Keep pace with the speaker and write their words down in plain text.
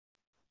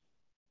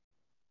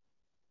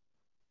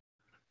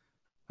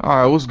All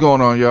right, what's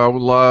going on, y'all? We're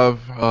live.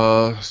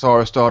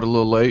 Sorry I started a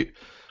little late,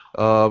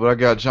 but I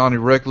got Johnny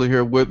Reckley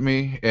here with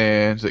me,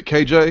 and is it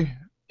KJ?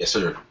 Yes,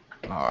 sir.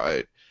 All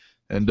right,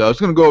 and it's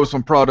gonna go over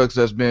some products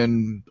that's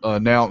been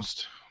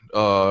announced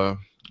uh,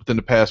 within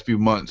the past few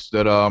months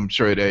that I'm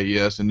sure at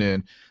AES, and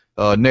then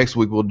next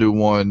week we'll do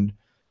one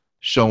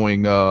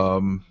showing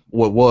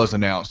what was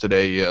announced at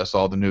AES,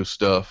 all the new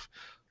stuff.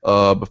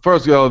 But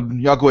first, y'all go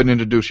ahead and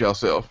introduce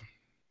yourself.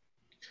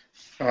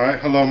 All right,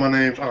 hello, my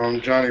name's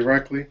Johnny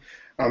Reckley.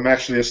 I'm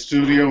actually a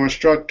studio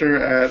instructor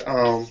at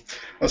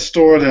a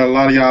store that a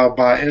lot of y'all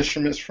buy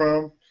instruments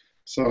from.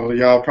 So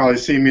y'all probably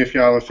see me if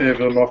y'all in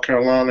Fayetteville, North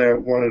Carolina,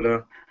 at one of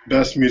the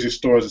best music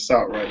stores that's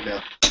out right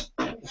now.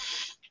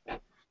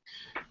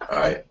 All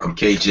right, I'm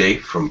KJ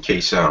from K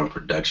Sound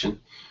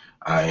Production.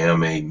 I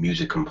am a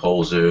music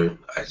composer.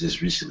 I just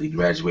recently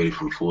graduated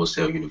from Full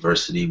Sail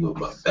University with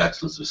my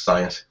Bachelor's of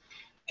Science,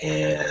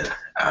 and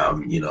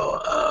I'm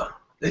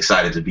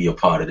excited to be a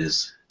part of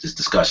this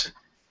discussion.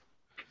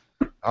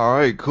 All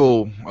right,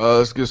 cool.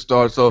 Let's get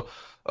started. So,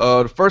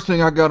 the first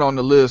thing I got on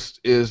the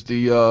list is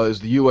the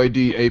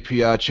UAD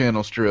API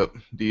channel strip.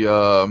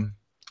 The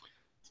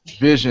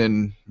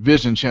Vision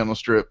channel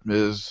strip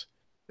is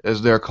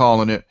as they're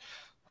calling it.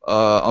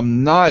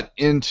 I'm not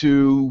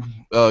into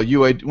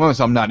UAD. Once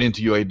I'm not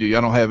into UAD,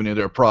 I don't have any of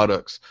their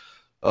products.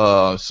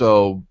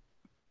 So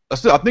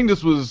I think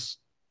this was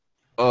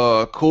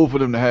cool for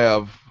them to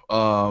have.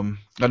 I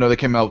know they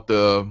came out with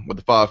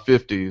the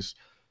 550s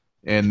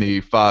and the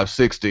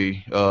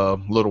 560 a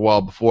little while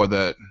before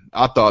that.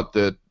 I thought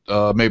that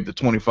maybe the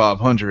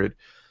 2500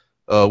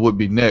 would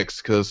be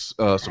next because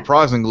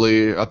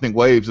surprisingly, I think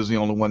Waves is the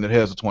only one that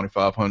has a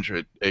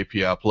 2500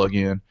 API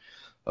plugin.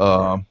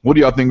 What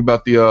do y'all think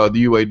about the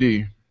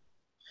UAD?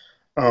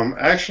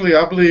 Actually,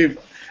 I believe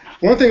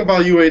one thing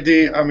about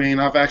UAD, I mean,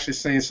 I've actually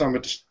seen some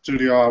at the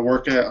studio I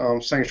work at,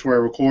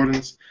 Sanctuary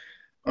Recordings.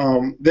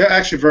 They're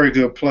actually very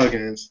good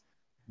plugins.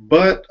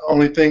 But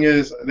only thing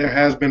is, there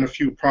has been a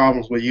few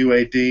problems with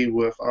UAD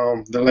with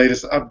the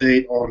latest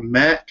update on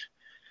Mac.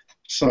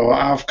 So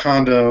I've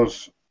kind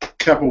of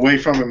kept away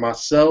from it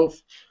myself.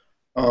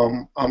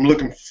 I'm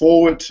looking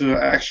forward to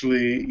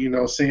actually,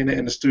 seeing it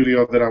in the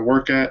studio that I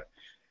work at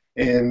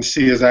and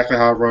see exactly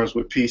how it runs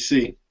with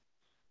PC.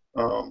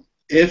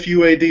 If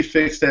UAD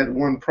fixed that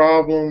one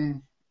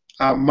problem,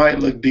 I might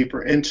look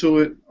deeper into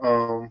it.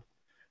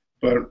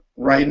 But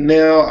right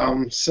now,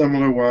 I'm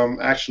similar where I'm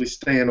actually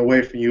staying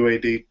away from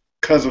UAD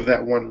because of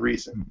that one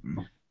reason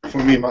for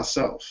me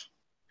myself.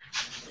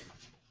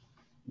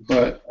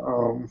 But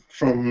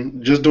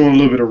from just doing a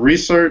little bit of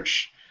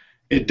research,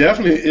 it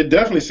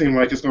definitely seemed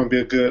like it's going to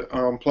be a good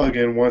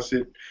plugin once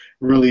it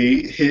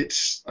really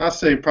hits. I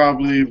say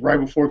probably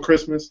right before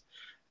Christmas.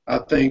 I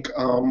think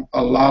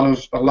a lot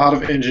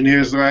of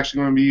engineers are actually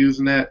going to be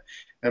using that,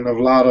 and a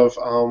lot of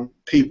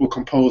people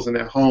composing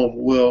at home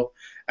will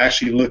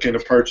actually look into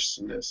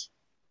purchasing this.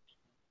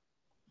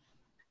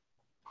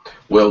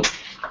 Well,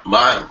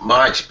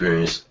 my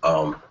experience,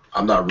 I'm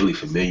not really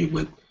familiar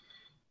with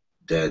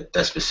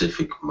that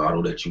specific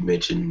model that you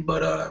mentioned,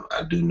 but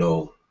I do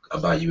know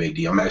about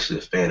UAD. I'm actually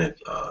a fan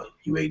of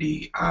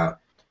UAD. I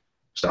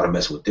started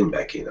messing with them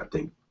back in I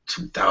think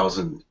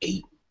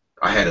 2008.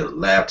 I had a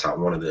laptop,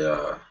 one of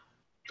the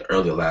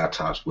earlier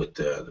laptops with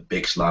the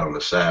big slot on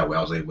the side where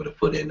I was able to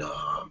put in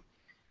um,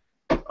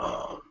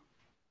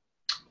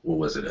 what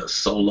was it, a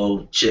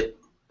solo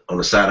chip on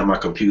the side of my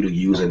computer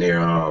using their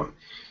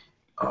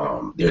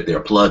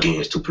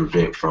plugins to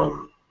prevent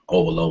from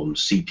overloading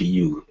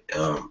CPU.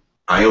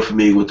 I am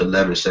familiar with the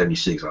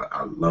 1176.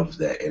 I love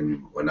that,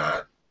 and when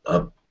I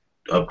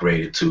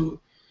upgraded to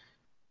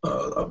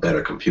a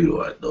better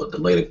computer, the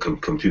later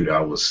computer,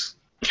 I was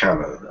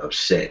kind of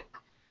upset,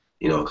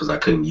 because I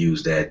couldn't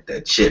use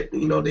that chip.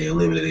 They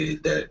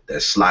eliminated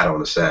that slot on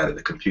the side of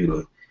the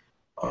computer.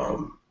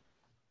 Um,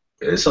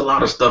 it's a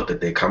lot of stuff that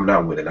they're coming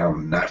out with that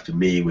I'm not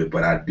familiar with,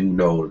 but I do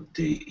know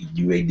the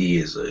UAD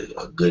is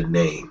a good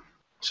name.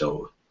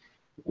 So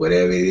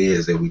whatever it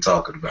is that we're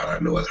talking about, I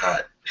know it's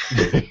hot.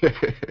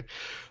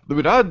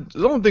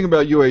 The only thing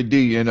about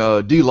UAD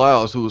and D.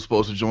 Lyles, who was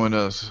supposed to join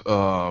us,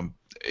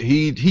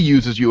 he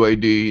uses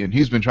UAD and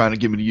he's been trying to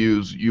get me to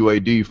use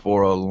UAD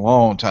for a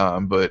long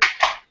time, but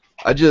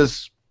I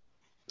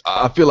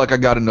feel like I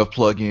got enough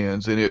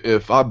plugins, and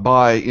if I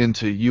buy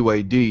into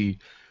UAD,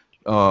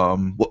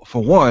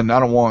 for one, I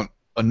don't want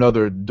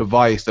another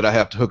device that I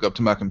have to hook up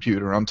to my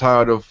computer. I'm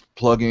tired of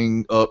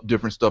plugging up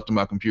different stuff to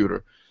my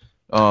computer.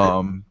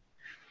 Um,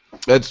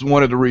 that's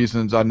one of the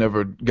reasons I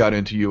never got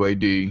into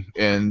UAD.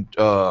 And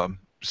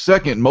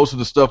second, most of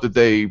the stuff that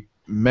they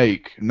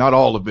make, not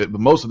all of it, but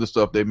most of the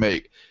stuff they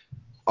make,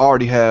 I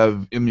already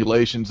have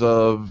emulations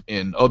of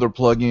in other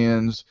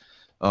plugins.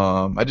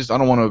 I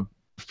don't want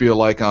to feel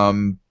like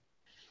I'm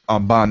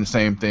buying the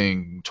same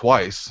thing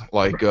twice.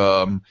 Like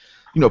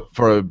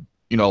for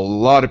a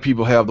lot of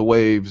people have the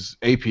Waves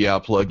API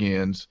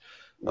plugins.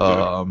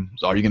 So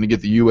are you going to get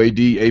the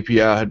UAD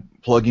API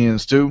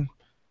plugins too?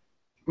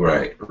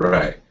 Right,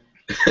 right,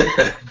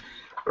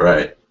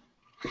 right.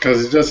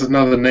 Because it's just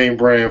another name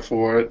brand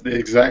for the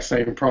exact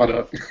same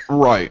product.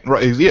 Right,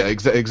 right, yeah,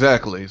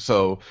 exactly.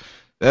 So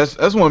that's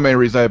one of the main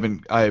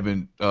reasons I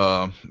haven't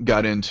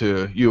got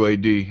into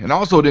UAD, and I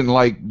also didn't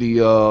like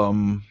the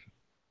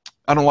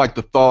I don't like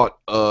the thought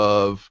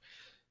of,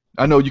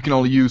 I know you can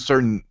only use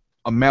certain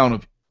amount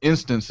of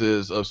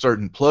instances of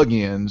certain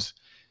plugins,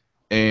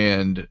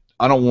 and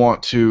I don't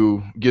want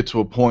to get to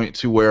a point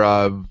to where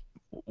I've,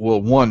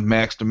 well, one,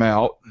 maxed them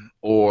out,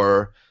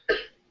 or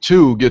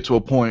two, get to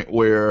a point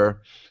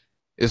where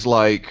it's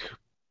like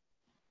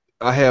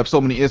I have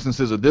so many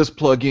instances of this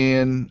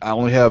plugin, I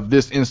only have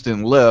this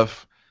instant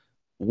left.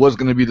 What's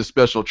going to be the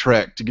special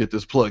track to get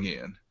this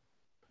plugin?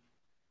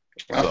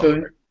 I So, feel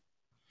you.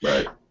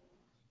 Right.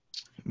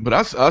 but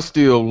I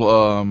still,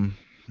 no,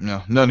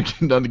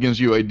 nothing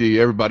against UAD.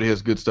 Everybody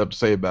has good stuff to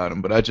say about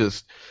them, but I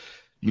just,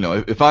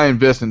 if I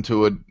invest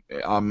into it,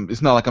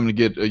 it's not like I'm going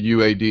to get a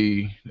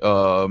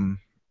UAD,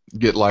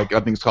 get, like, I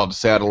think it's called the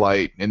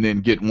satellite, and then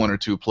get one or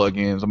two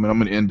plugins. I mean, I'm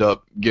going to end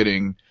up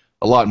getting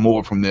a lot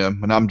more from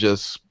them, and I'm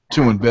just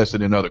too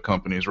invested in other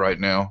companies right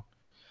now.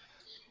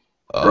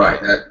 Right.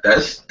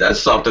 That's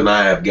something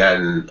I have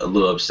gotten a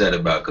little upset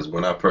about, because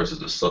when I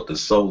purchased the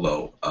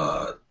Solo,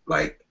 I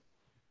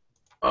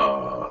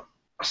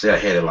say I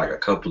had it like a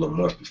couple of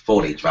months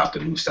before they dropped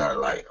the new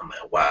satellite. I'm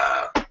like,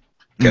 wow.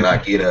 Can I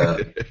get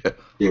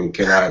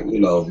can I,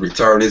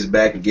 return this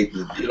back and get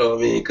the, you know what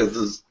I mean?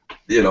 Because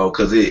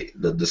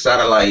the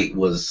satellite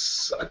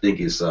was, I think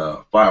it's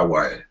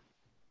FireWire,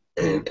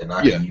 and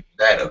I Yeah. can use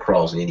that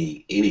across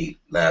any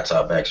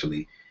laptop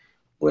actually,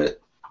 but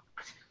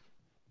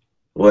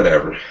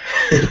whatever.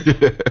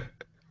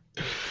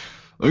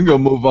 We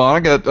can move on. I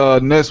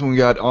got next one we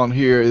got on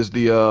here is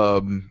the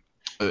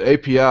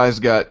API's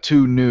got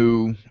two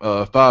new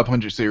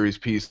 500 series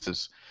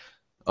pieces,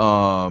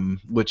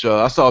 which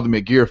I saw them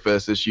at Gear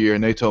Fest this year,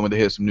 and they told me they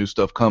had some new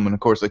stuff coming. Of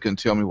course, they couldn't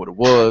tell me what it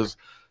was.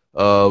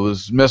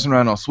 Was messing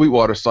around on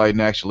Sweetwater site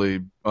and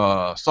actually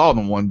saw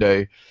them one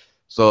day.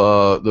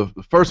 So the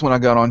first one I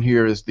got on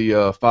here is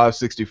the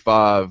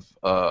 565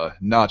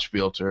 notch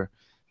filter,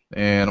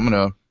 and I'm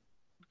gonna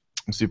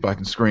see if I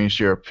can screen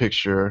share a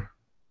picture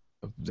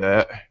of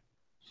that.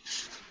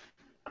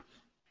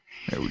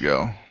 There we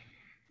go.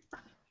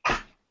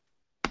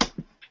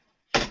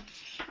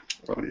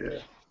 Oh yeah.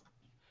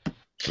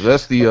 So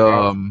that's the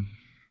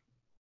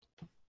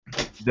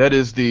that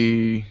is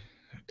the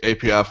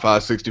API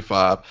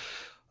 565.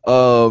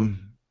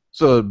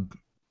 So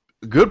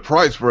good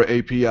price for an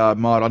API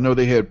mod. I know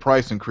they had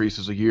price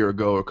increases a year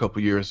ago or a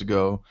couple years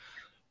ago.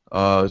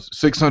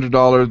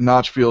 $600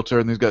 notch filter,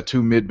 and he's got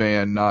two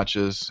mid-band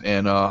notches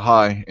and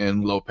high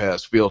and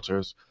low-pass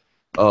filters.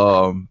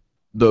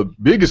 The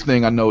biggest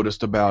thing I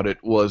noticed about it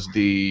was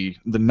the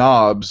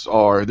knobs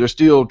they're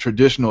still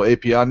traditional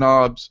API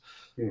knobs,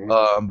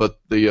 but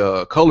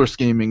the color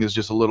scheming is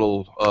just a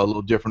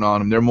little different on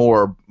them. They're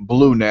more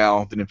blue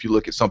now than if you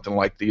look at something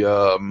like the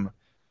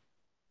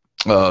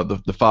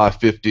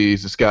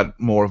 550s. It's got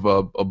more of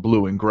a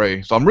blue and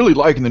gray. So I'm really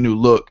liking the new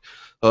look.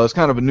 It's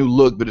kind of a new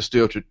look, but it's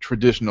still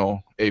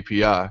traditional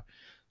API.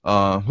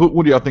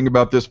 What do y'all think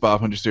about this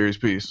 500 series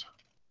piece?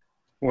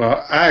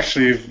 Well, I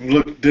actually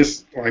looked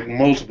this like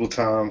multiple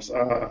times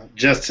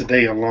just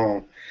today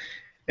alone,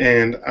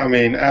 and I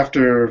mean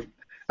after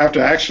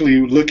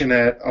actually looking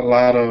at a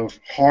lot of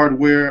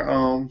hardware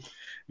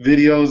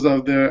videos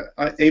of their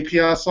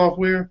API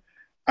software,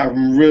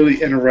 I'm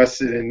really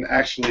interested in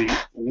actually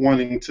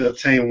wanting to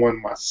obtain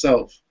one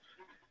myself.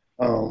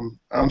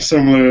 I'm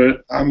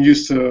similar. I'm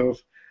used to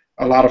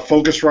a lot of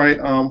Focusrite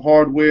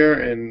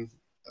hardware, and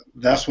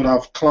that's what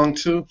I've clung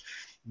to.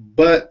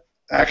 But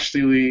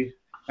actually,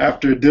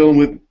 after dealing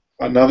with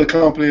another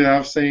company that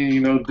I've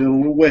seen,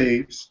 dealing with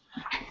Waves,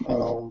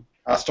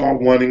 I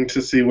started wanting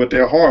to see what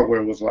their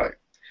hardware was like.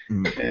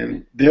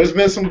 And there's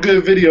been some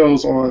good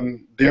videos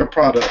on their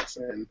products,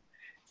 and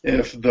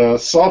if the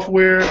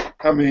software,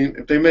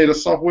 if they made a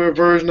software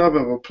version of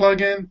it, of a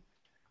plugin,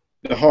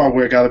 the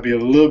hardware got to be a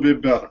little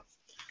bit better.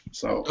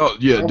 So, oh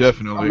yeah,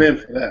 definitely. I'm in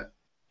for that.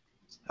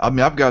 I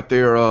mean, I've got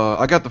their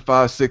I got the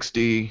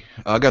 560.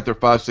 I got their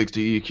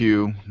 560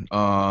 EQ,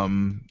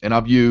 and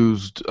I've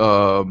used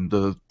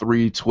the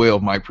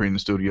 312 mic pre in the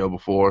studio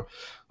before,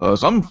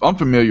 so I'm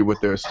familiar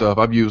with their stuff.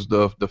 I've used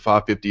the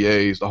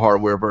 550As, the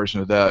hardware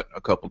version of that,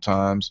 a couple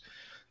times.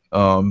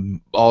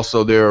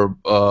 Also, their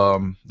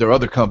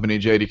other company,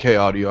 JDK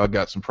Audio, I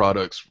got some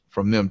products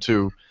from them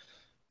too.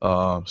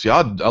 See,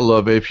 I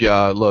love API,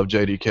 I love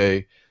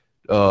JDK.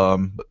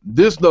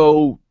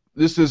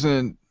 This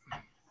isn't.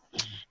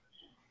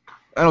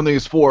 I don't think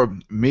it's for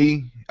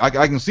me. I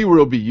can see where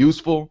it'll be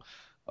useful,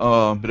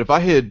 but if I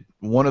had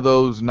one of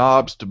those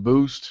knobs to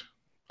boost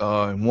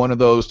and one of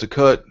those to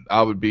cut,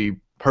 I would be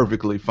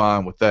perfectly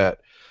fine with that.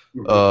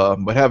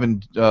 But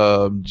having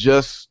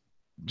just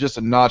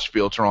a notch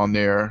filter on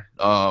there,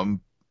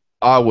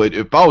 I would,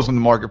 if I was in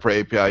the market for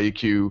API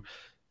EQ,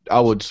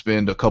 I would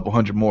spend a couple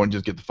hundred more and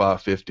just get the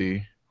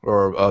 550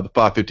 or the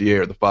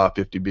 550A or the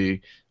 550B.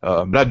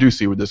 But I do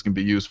see where this can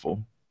be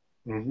useful.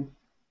 Mm-hmm.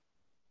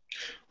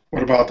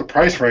 What about the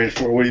price range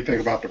for? What do you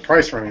think about the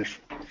price range?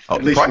 Oh,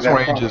 At the least for price that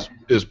range product.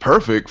 is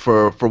perfect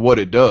for what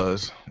it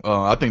does.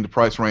 I think the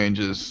price range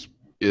is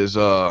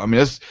I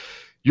mean it's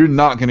you're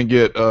not going to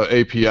get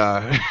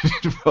API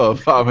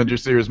 500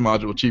 series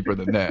module cheaper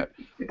than that.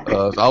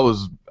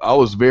 So I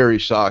was very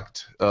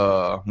shocked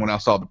when I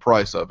saw the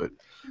price of it.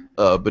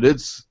 But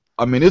it's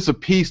I mean it's a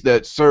piece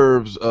that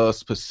serves a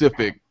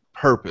specific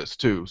purpose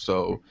too.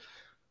 So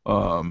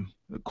of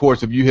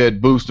course if you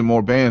had boost and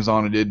more bands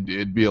on it,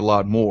 it'd be a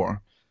lot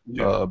more.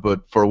 Yeah.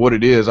 But for what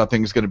it is, I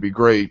think it's going to be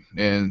great.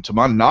 And to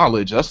my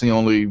knowledge, that's the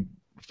only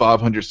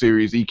 500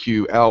 series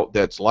EQ out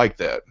that's like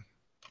that.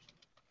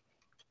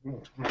 I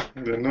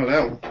didn't know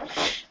that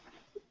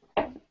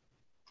one.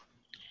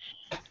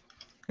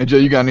 And Jay,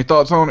 you got any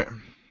thoughts on it?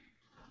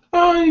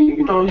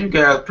 You know, you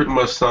guys pretty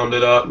much summed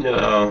it up. You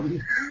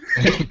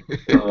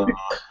know,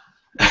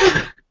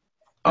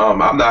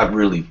 I'm not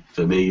really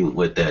familiar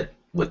with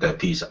that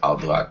piece,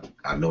 although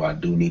I know I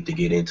do need to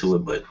get into it,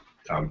 but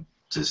I'm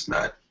just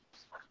not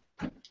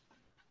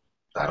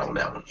on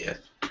that one yet.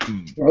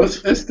 Well,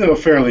 it's still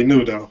fairly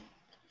new though.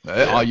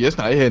 Oh, yes,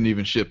 no, it hadn't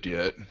even shipped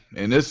yet,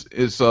 and it's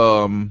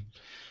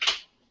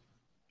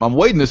I'm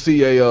waiting to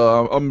see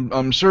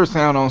I'm sure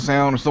Sound on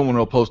Sound or someone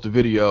will post a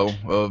video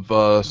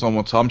of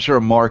someone. So I'm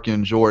sure Mark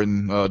and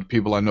Jordan, the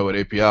people I know at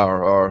API,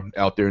 are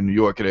out there in New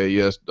York at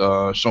AES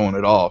showing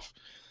it off.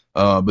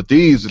 But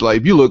these,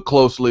 like, if you look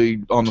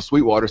closely on the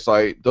Sweetwater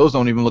site, those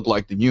don't even look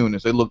like the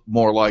units. They look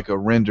more like a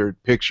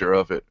rendered picture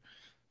of it.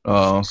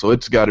 So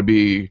it's got to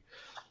be.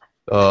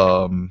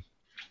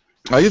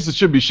 I guess it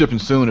should be shipping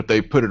soon if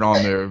they put it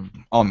on there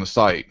on the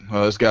site.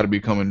 It's got to be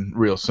coming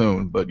real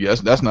soon. But yes,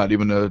 that's not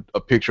even a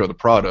picture of the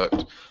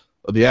product,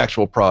 of the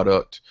actual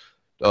product.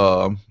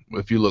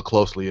 If you look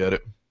closely at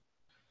it.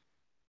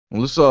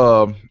 Well, let's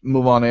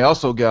move on. They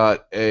also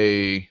got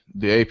the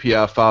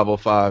API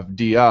 505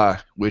 DI,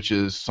 which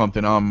is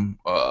something I'm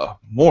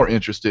more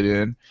interested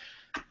in.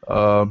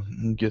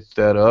 Get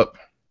that up.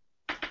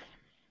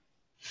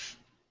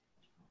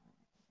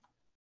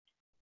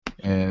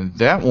 And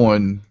that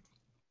one.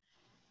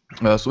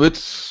 So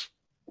it's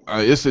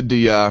a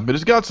DI, but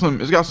it's got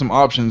some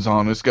options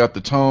on it. It's got the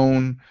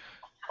tone.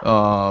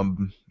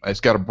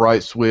 It's got a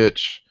bright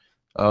switch.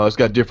 It's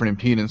got different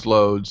impedance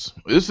loads.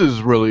 This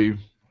is really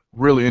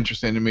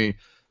interesting to me.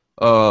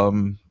 I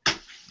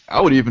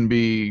would even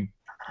be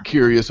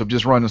curious of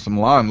just running some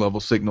line level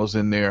signals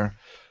in there,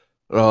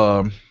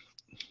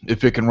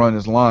 if it can run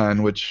as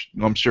line, which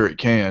I'm sure it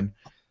can.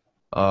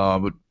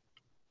 But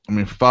I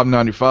mean, for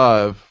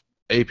 $595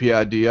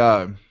 API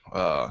DI.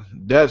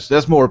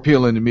 That's more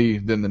appealing to me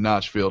than the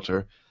notch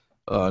filter.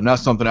 Not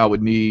something I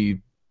would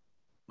need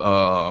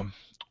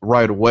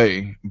right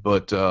away,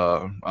 but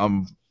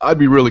I'd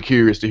be really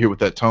curious to hear what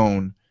that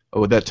tone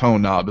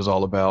knob is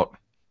all about.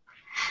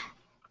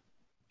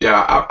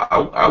 Yeah,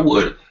 I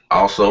would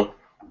also,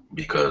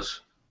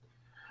 because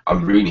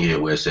I'm reading here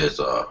where it says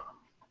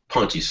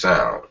punchy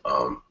sound.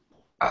 I'm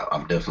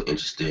definitely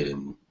interested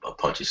in a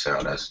punchy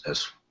sound. That's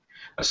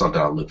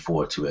something I look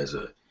forward to as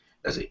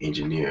an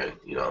engineer,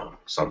 you know,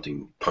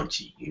 something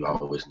punchy. You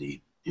always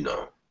need, you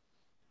know,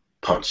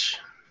 punch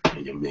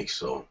in your mix.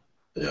 So,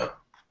 yeah.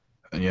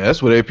 Yeah,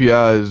 that's what API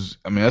is.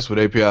 I mean, that's what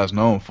API is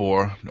known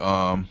for.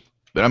 But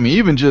I mean,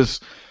 even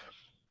just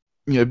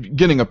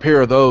getting a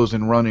pair of those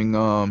and running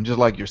just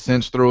like your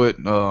synths through it,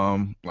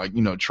 like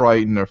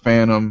Triton or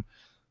Phantom.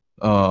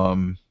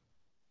 I'm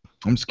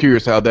just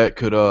curious how that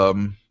could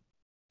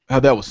how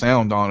that would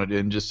sound on it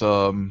and just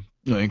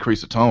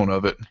increase the tone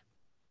of it.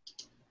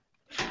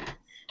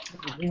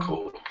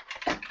 Cool.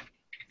 I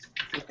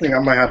think I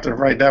might have to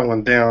write that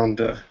one down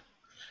to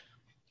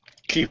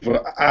keep an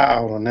eye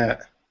out on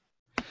that.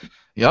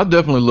 Yeah, I'll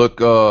definitely look.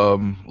 I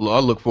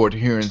look forward to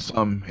hearing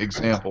some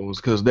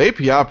examples because the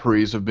API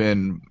pre's have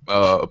been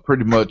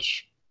pretty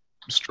much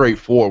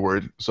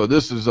straightforward. So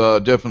this is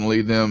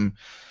definitely them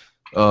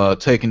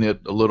taking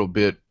it a little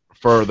bit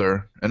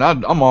further, and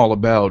I'm all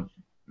about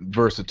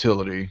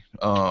versatility.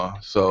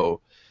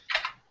 So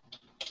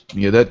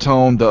yeah, that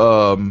tone,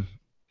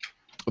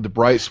 the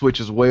bright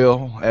switch as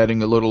well,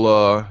 adding a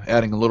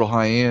little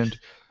high end.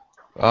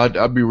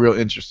 I'd be real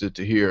interested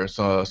to hear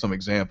some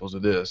examples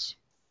of this.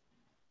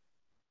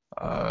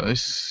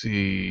 Let's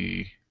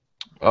see.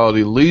 Oh,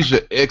 the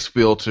Elysia X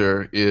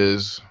filter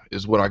is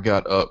what I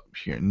got up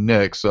here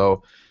next.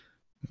 So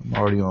I'm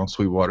already on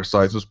Sweetwater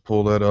sites. Let's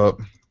pull that up.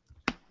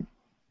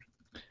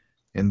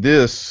 And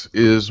this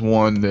is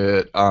one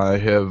that I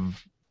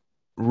have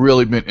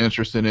really been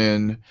interested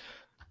in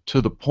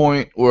to the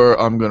point where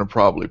I'm going to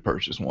probably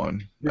purchase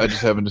one. I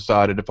just haven't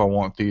decided if I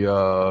want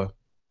the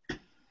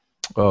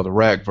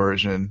rack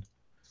version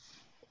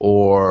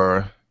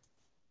or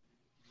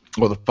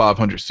the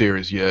 500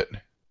 series yet.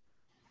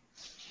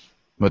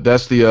 But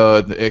that's the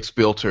X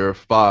Filter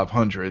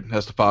 500.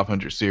 That's the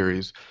 500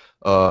 series.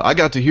 I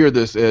got to hear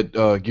this at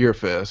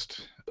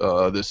GearFest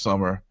this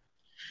summer,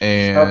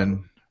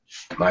 and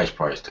nice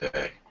price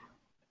tag.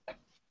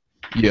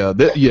 Yeah,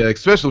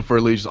 especially for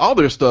Elysia. All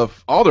their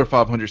stuff, all their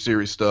 500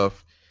 series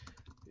stuff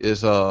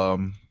is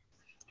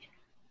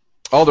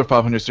all their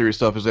 500 series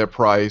stuff is that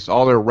price.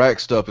 All their rack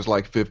stuff is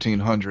like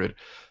 1500.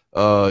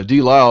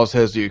 D. Lyles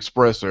has the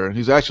Expressor, and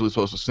he's actually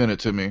supposed to send it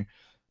to me,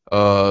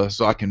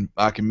 so I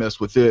can mess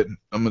with it.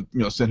 I'm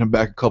gonna send him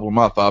back a couple of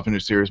my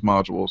 500 series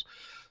modules.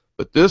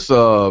 But this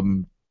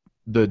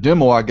the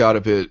demo I got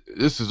of it,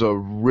 this is a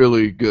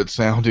really good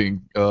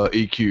sounding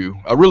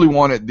EQ. I really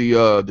wanted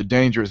the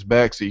Dangerous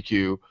Backs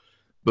EQ,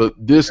 but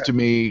this to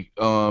me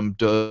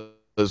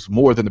does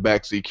more than the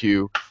Backs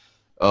EQ.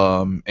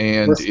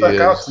 And What stuck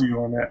out is to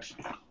you on that?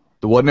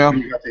 the what now?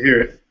 When you got to hear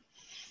it.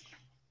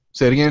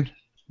 Say it again.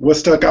 What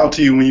stuck out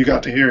to you when you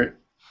got to hear it?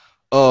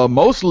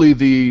 Mostly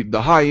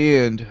the high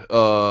end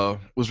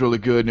was really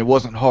good and it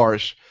wasn't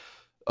harsh.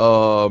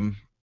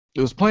 It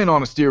was playing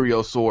on a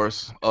stereo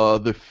source.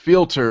 The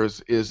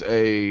filters is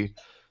the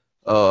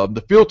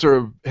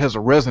filter has a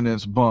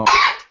resonance bump.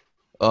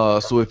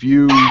 So if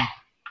you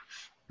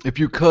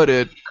cut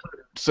it,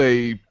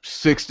 say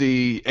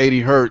 60, 80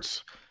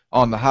 hertz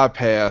on the high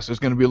pass, there's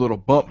going to be a little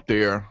bump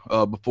there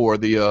before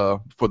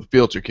the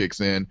filter kicks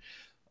in.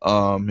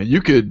 And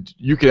you could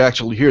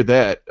actually hear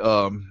that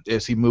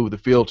as he moved the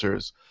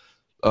filters.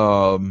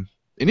 And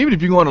even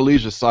if you go on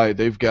Alesia's site,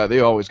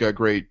 they always got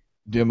great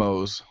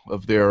demos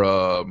of their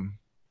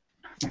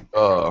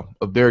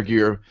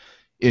gear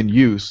in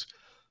use.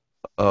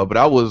 But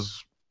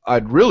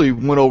I'd really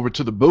went over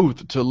to the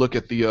booth to look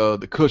at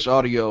the Cush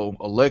Audio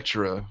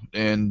Electra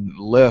and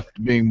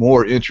left being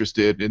more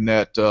interested in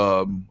that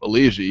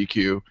Alesia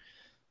EQ.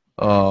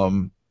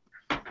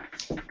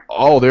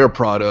 All their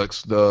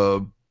products,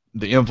 the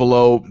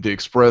Envelope, the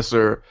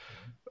Expressor,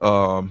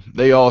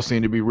 they all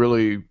seem to be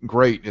really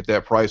great at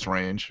that price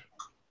range.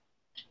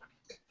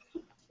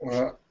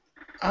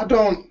 I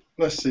don't.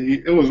 Let's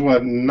see. It was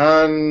what,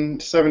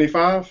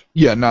 $975?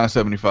 Yeah,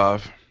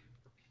 $975.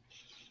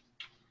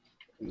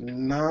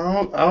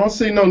 No, I don't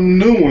see no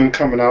new one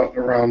coming out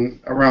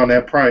around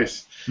that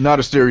price. Not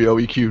a stereo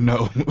EQ,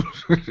 no.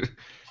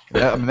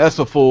 I mean, that's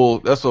a full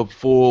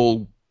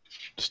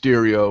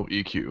stereo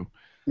EQ.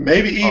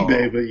 Maybe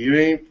eBay, but you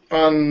ain't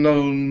finding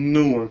no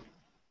new one.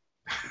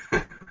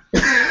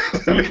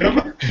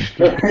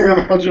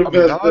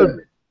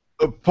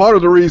 Part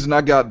of the reason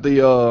I got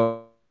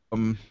the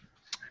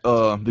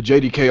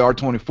JDK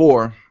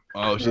R24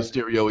 is just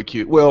stereo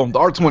EQ. Well, the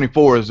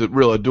R24 is a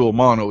dual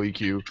mono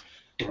EQ.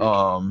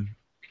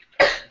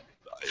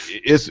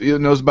 It's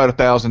about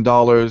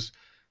 $1,000.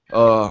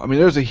 I mean,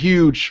 there's a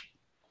huge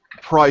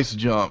price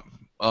jump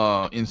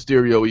in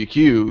stereo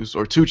EQs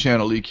or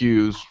two-channel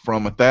EQs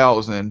from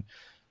 1,000.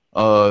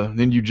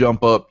 Then you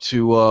jump up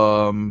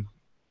to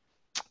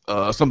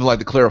something like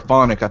the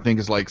Clariphonic. I think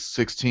is like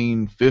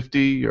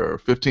 1,650 or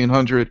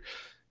 1,500.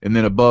 And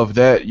then above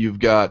that, you've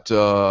got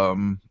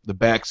the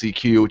Bax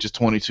EQ, which is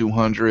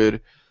 2,200.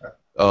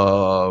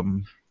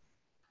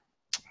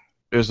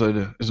 There's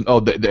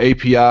the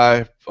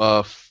API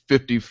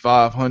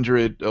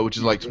 5,500, which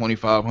is like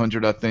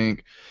 2,500, I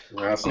think.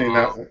 Yeah, I've seen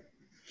that one.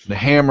 The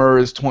Hammer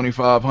is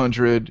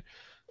 2,500,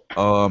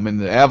 and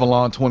the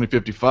Avalon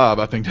 2055.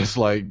 I think that's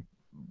like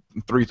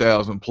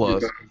 3,000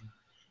 plus.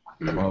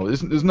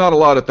 There's not a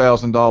lot of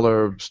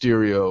 $1,000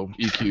 stereo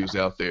EQs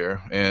out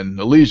there, and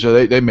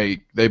Alesia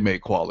they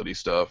make quality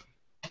stuff.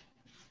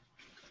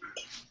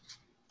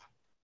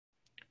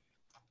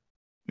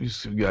 We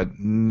got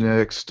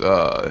next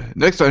on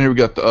here we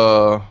got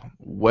the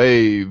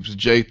Waves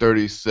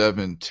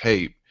J37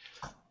 tape.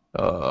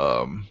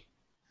 Oh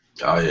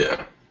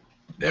yeah,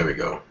 there we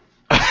go.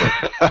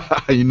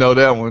 You know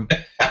that one.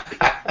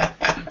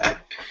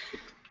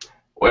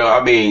 Well,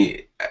 I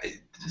mean,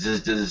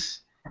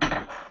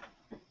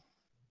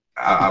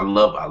 I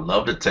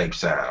love the tape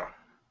sound.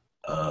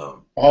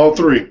 All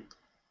three.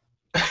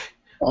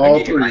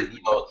 All three.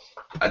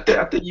 I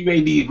think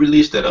UAD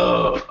released that.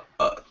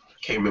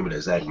 Can't remember the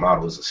exact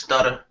model. It was a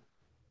Stutter.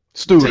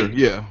 Studer,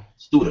 yeah.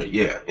 Studer,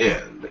 yeah.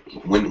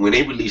 When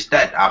they released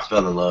that, I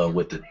fell in love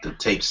with the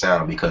tape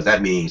sound because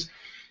that means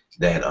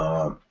that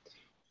I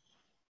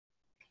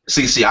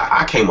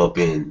came up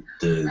in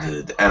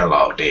the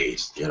analog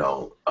days,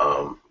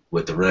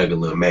 with the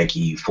regular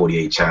Mackie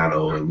 48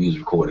 channel, and we was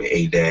recording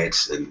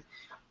ADATs, and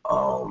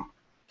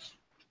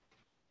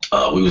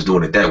we was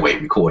doing it that way,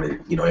 recording,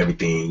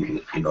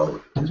 everything, As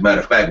a matter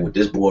of fact, with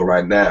this board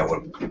right now,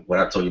 what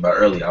I told you about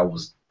earlier,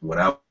 when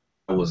I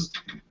was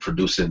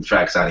producing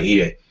tracks out of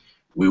here,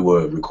 we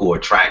would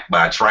record track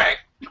by track.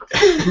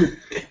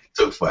 It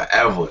took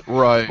forever,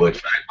 right? But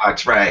track by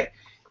track,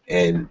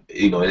 and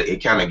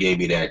it kind of gave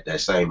me that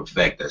same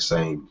effect, that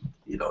same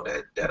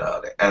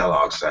that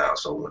analog sound.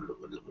 So when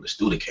the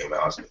studio came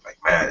out, I was like,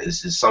 man,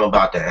 this is something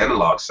about that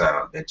analog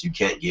sound that you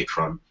can't get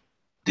from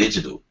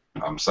digital.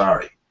 I'm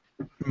sorry.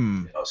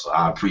 So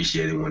I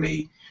appreciate it when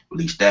they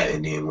released that,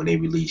 and then when they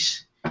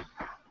released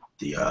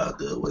the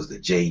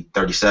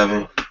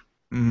J37.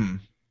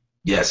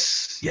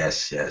 Yes.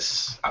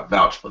 I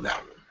vouch for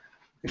that one.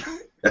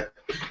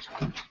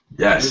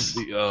 Yes.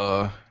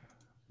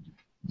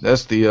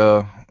 That's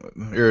the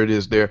here it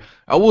is there.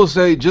 I will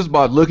say, just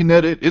by looking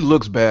at it, it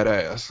looks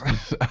badass.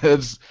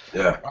 It's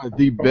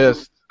the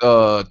best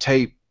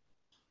tape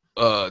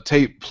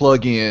tape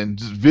plugin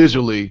just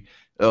visually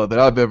that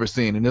I've ever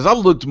seen. And as I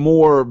looked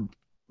more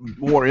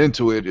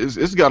into it,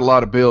 it's got a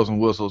lot of bells and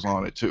whistles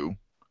on it too.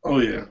 Oh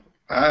yeah,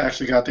 I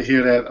actually got to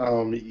hear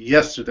that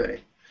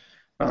yesterday.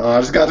 I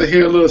just got to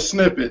hear a little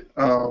snippet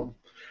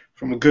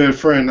from a good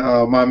friend,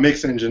 my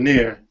mix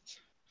engineer.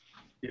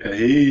 Yeah,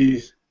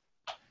 he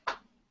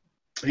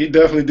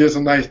definitely did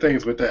some nice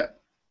things with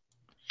that.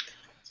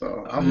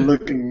 So I'm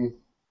looking.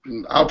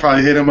 I'll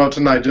probably hit him up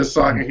tonight just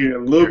so I can hear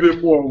a little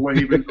bit more of what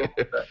he been doing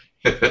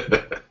with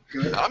that.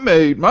 I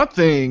made my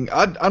thing.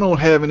 I don't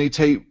have any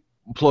tape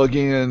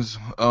plugins,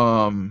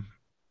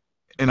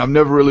 and I've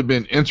never really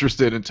been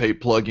interested in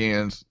tape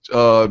plugins,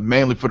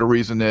 mainly for the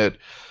reason that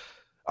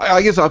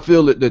I guess I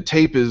feel that the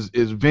tape is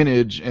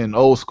vintage and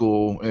old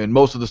school, and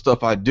most of the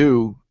stuff I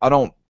do, I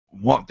don't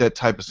want that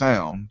type of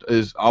sound.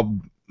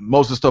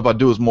 Most of the stuff I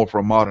do is more for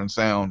a modern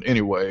sound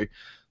anyway.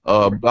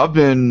 But I've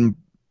been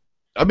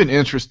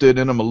interested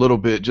in them a little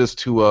bit just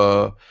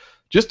to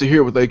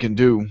hear what they can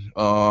do.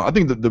 I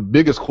think that the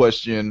biggest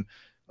question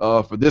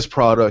for this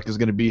product is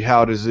going to be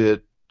how does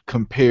it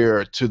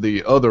compare to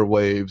the other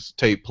Waves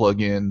tape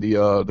plugin,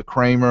 the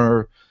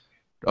Kramer,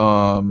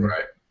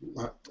 Right.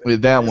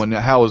 with that one.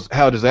 How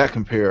does that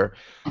compare?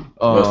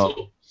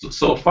 Well,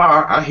 so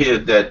far, I hear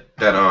that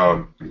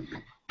the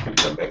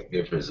main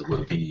difference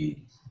would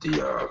be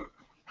the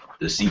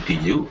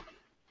CPU.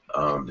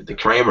 The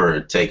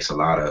Kramer takes a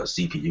lot of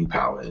CPU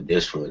power, and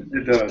this one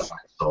It does. not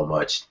so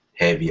much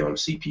heavy on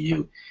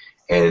CPU.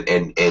 And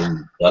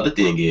the other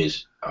thing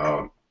is,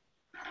 I'm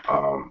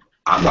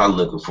not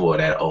looking for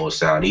that old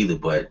sound either,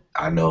 but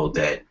I know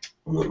that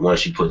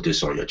once you put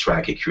this on your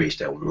track, it creates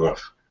that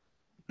warmth.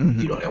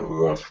 Mm-hmm. You know, that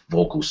warmth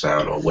vocal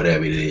sound or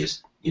whatever it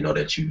is, you know,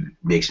 that you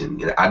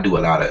mixing. And I do a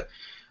lot of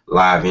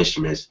live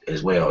instruments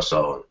as well,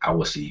 so I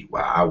would see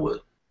why I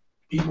would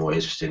be more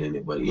interested in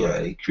it. But yeah,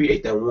 it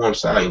create that warm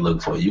sound you're looking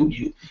for.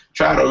 You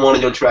try it on one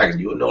of your tracks,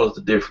 you'll notice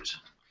the difference.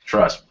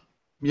 Trust me.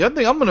 Yeah, I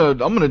think I'm gonna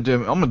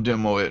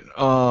demo it.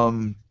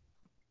 I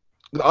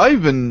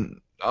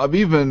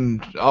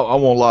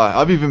won't lie.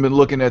 I've even been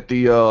looking at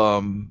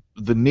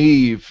the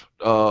Neve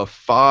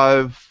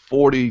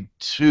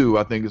 542,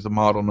 I think is the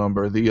model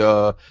number.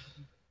 They've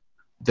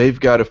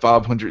got a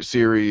 500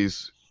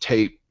 series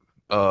tape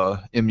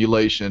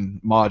emulation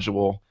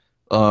module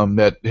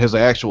that has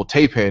an actual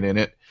tape head in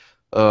it.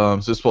 So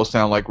it's supposed to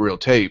sound like real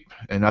tape,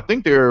 and I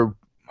think they're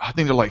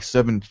like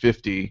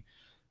 750.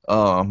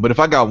 But if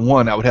I got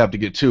one, I would have to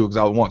get two because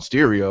I would want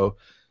stereo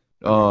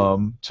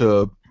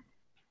to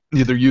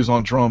either use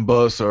on drum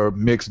bus or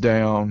mix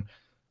down.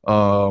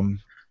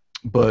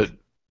 But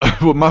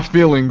with my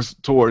feelings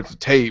towards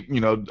tape,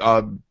 you know,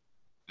 I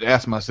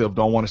ask myself,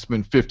 do I want to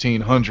spend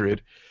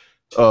 $1,500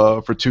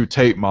 for two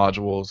tape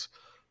modules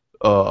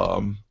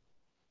to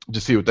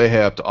see what they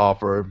have to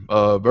offer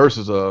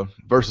versus a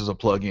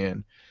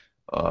plug-in.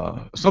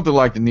 Something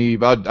like the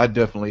Neve, I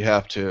definitely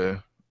have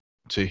to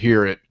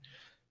hear it.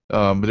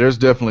 But there's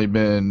definitely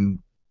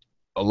been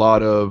a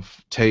lot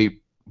of tape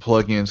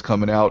plugins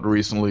coming out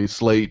recently.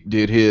 Slate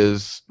did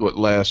his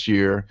last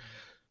year.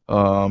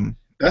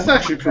 That's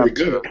actually pretty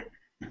good.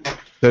 Say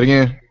that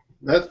again.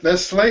 That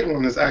Slate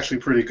one is actually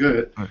pretty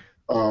good.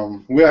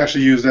 We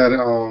actually used that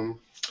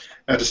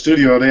at the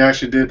studio. They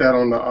actually did that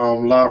on the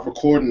live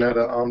recording at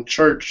a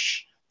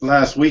church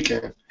last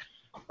weekend.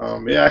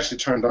 It actually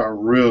turned out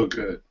real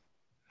good.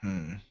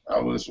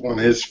 That was one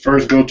of his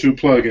first go-to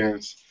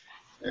plugins,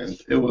 and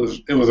it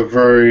was a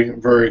very,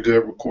 very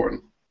good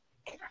recording.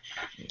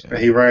 Yeah. And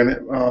he ran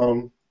it.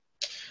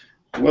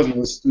 It wasn't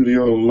in the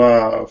studio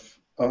live.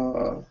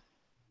 No,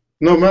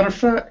 matter of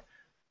fact,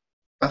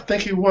 I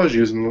think he was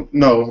using he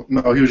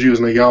was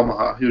using a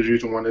Yamaha. He was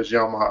using one of his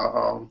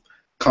Yamaha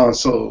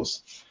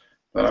consoles.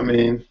 But I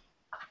mean,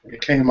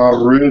 it came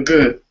out real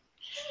good.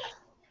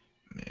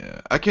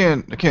 Yeah, I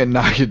can't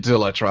knock it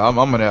till I try. I'm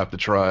gonna have to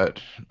try it.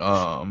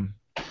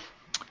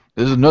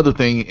 There's another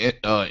thing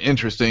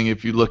interesting.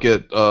 If you look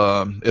at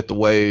the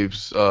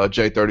Waves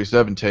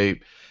J37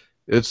 tape,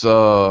 it's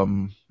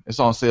on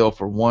sale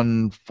for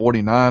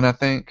 $149, I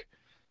think.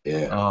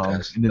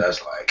 Yeah,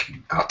 that's like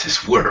out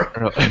this world.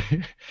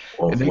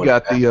 And they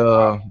got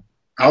the.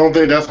 I don't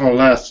think that's gonna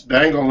last.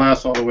 That ain't gonna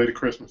last all the way to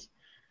Christmas.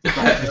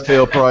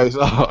 Sale price.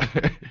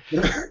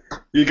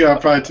 You got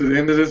probably to the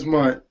end of this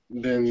month,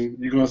 then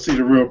you're gonna see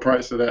the real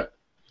price of that.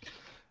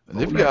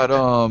 They've got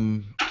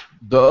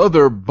the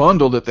other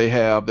bundle that they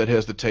have that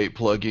has the tape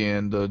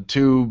plug-in, the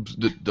tubes,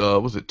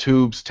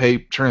 tubes,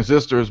 tape,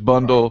 transistors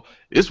bundle.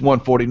 It's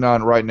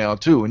 $149 right now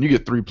too, and you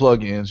get 3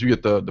 plug-ins. You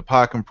get the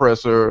Pi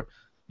compressor,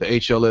 the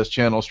HLS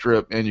channel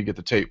strip, and you get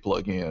the tape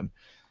plug-in.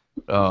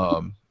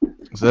 So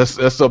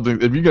that's something.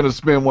 If you're gonna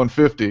spend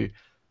 $150,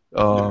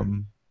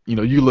 you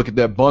know, you look at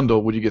that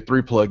bundle where you get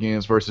 3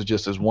 plug-ins versus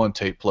just as 1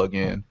 tape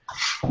plug-in.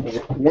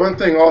 One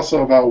thing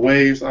also about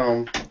Waves,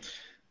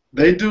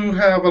 they do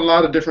have a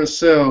lot of different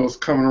sales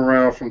coming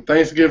around from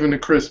Thanksgiving to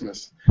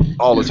Christmas.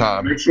 All the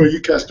time. Make sure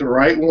you catch the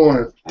right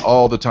one.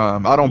 All the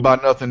time. I don't buy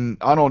nothing.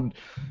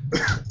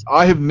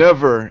 I have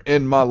never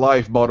in my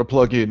life bought a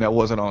plug-in that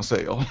wasn't on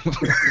sale.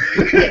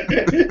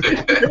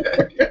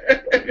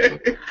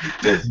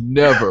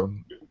 Never.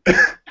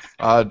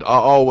 I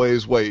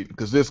always wait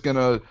because it's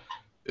gonna.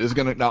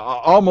 Now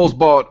I almost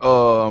bought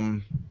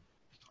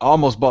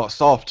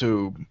Soft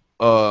Tube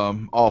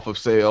off of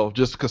sale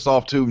just because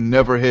Soft Tube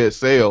never had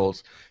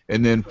sales,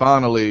 and then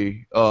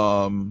finally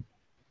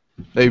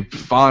they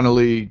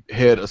finally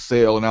had a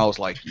sale, and I was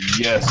like,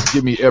 yes,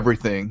 give me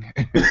everything.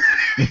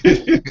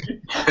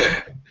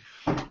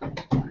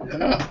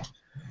 Yeah.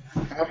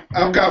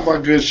 I've got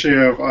my good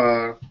share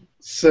of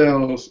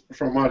sales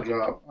from my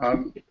job. I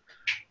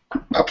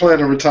plan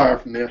to retire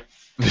from there.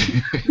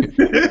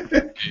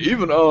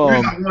 Even I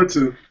want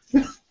to.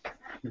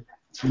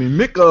 I mean,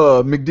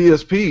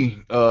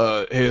 McDSP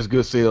has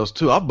good sales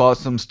too. I bought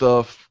some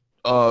stuff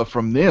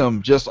from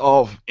them just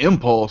off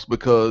impulse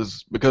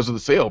because of the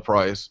sale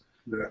price.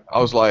 Yeah. I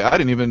was like, I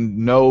didn't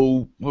even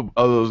know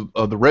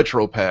the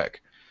retro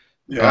pack.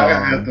 Yeah,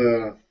 I had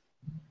the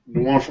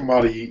one from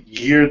about a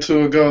year or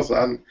two ago,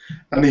 so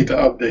I need to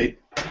update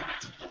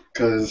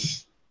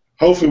because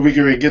hopefully we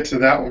can get to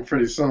that one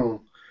pretty soon.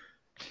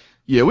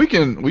 Yeah, we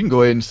can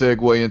go ahead and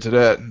segue into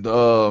that.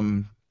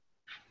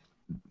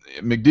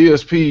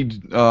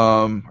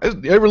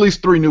 McDSP, they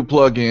released 3 new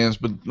plugins,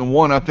 but the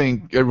one I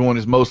think everyone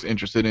is most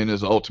interested in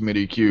is Ultimate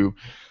EQ.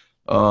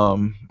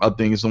 I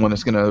think it's the one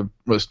that's going to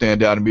really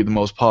stand out and be the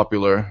most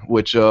popular,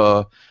 which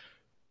I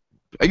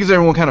guess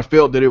everyone kind of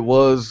felt that it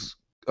was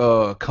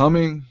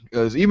coming,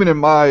 because even in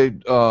my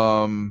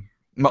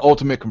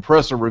Ultimate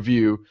Compressor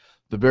review,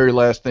 the very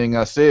last thing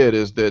I said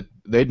is that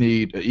they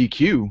need an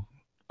EQ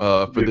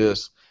for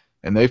this,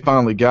 and they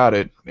finally got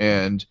it.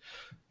 And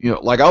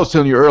like I was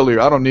telling you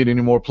earlier, I don't need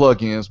any more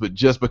plugins, but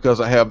just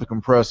because I have the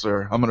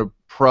compressor, I'm gonna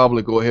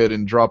probably go ahead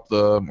and drop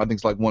I think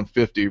it's like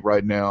 150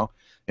 right now,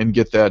 and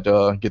get that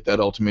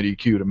Ultimate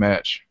EQ to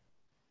match.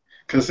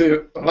 Because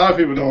a lot of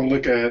people don't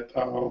look at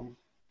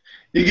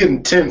you're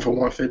getting 10 for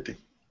 150.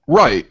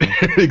 Right,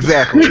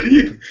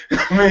 exactly.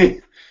 I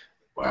mean,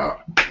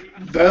 wow,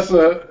 that's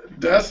a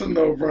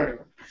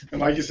no-brainer.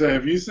 And like you said,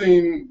 have you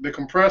seen the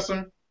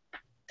compressor?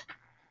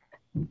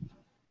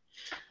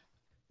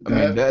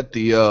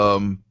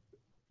 The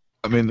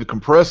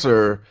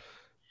compressor,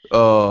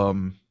 I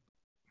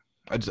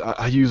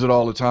use it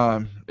all the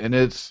time, and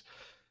it's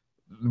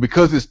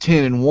because it's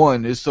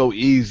 10-in-1. It's so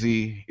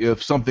easy.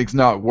 If something's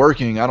not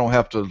working, I don't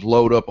have to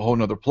load up a whole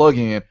nother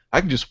plug-in.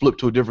 I can just flip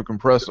to a different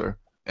compressor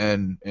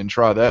and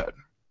try that.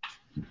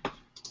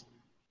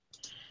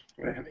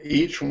 And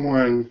each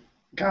one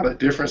got a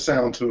different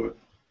sound to it.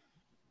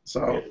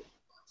 So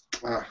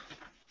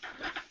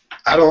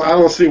I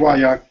don't see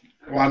why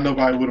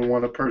nobody wouldn't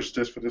want to purchase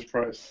this for this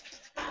price.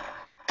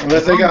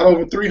 Unless they got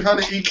over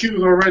 300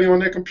 EQs already on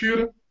their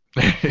computer.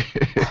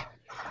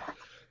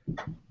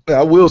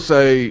 I will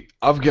say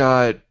I've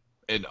got,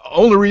 and the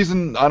only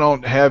reason I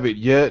don't have it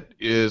yet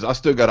is I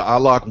still got an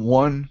iLok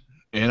 1,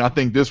 and I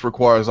think this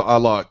requires an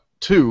iLok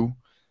 2,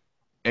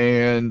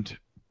 and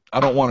I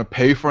don't want to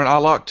pay for an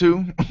iLok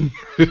 2.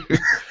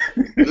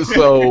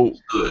 So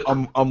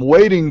I'm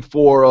waiting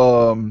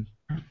for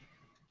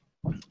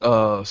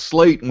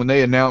Slate, when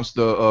they announced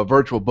the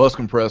virtual bus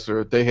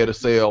compressor, they had a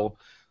sale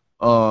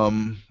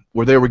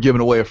where they were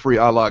giving away a free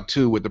iLok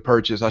 2 with the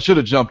purchase. I should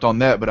have jumped on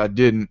that, but I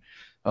didn't.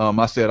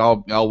 I said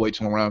I'll wait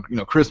till around.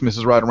 Christmas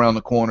is right around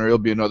the corner. It'll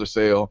be another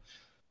sale.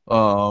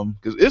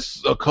 Because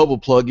it's a couple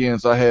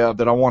plugins I have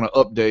that I want to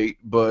update,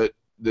 but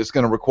it's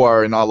going to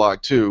require an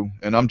iLok 2,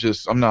 and I'm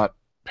not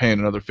paying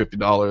another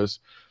 $50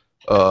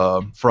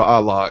 for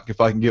iLok if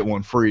I can get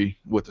one free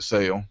with the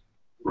sale.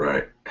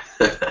 Right.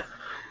 I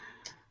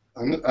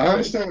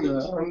understand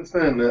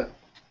that.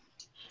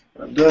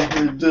 I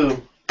definitely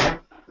do. I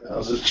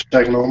was just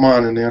checking on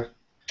mine in there.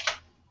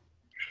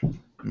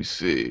 Let me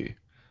see.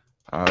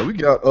 We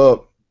got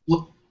up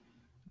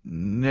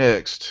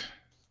next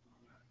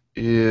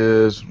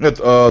is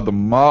the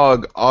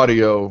Mog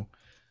Audio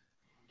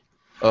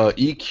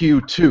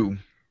EQ2,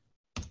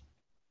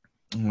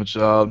 which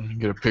I'll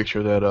get a picture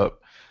of that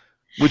up,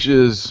 which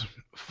is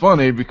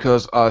funny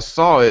because I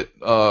saw it.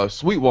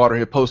 Sweetwater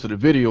had posted a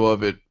video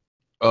of it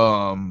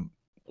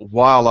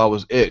while I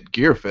was at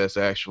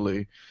GearFest,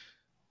 actually.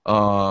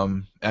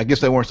 I guess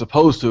they weren't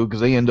supposed to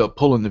because they end up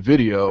pulling the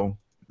video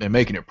and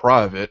making it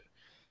private.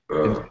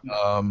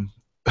 And,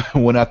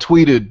 when I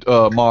tweeted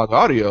Mog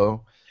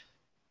Audio,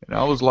 and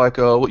I was like,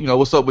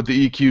 what's up with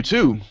the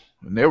EQ2?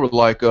 And they were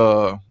like,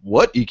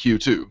 what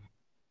EQ2?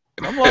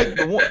 And I'm like,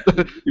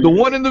 the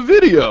one in the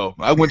video.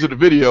 I went to the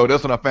video.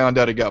 That's when I found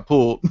out it got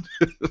pulled.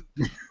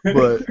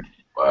 But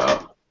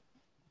wow,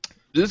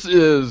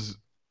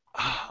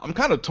 I'm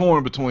kind of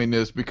torn between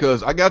this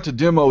because I got to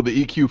demo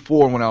the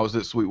EQ4 when I was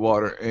at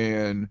Sweetwater,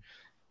 and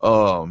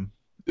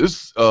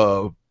it's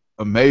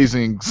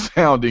amazing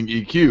sounding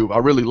EQ. I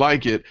really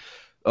like it.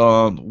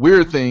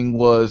 Weird thing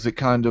was it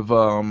kind of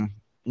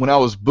when I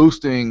was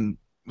boosting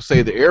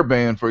say the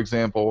airband, for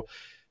example,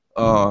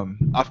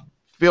 I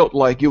felt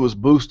like it was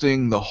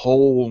boosting the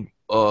whole.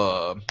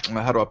 How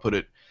do I put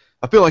it?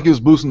 I feel like it was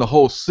boosting the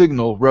whole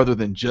signal rather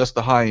than just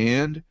the high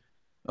end.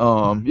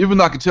 Even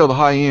though I could tell the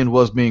high end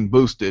was being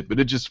boosted, but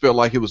it just felt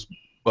like it was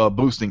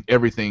boosting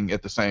everything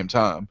at the same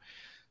time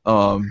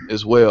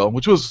as well,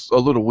 which was a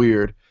little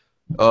weird.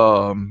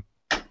 Um,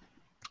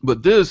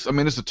 but this, I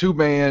mean, it's a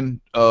two-band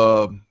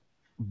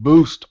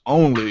boost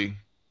only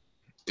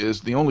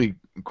is the only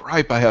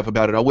gripe I have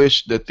about it. I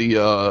wish that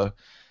the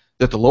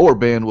lower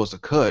band was a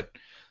cut.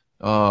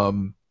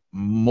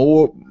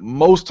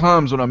 Most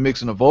times when I'm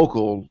mixing a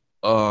vocal,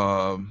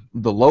 the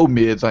low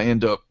mids I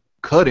end up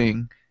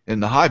cutting,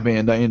 and the high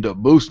band I end up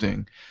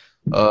boosting.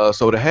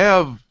 So to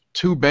have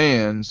two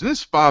bands, and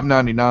it's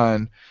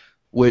 $5.99,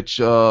 which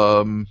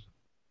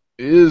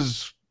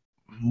is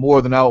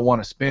more than I would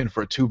want to spend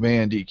for a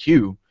two-band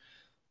EQ.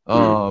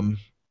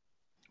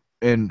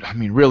 And I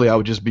mean, really, I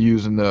would just be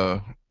using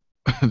the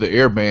the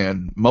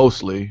airband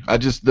mostly.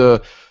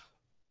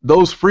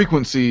 Those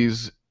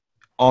frequencies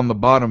on the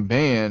bottom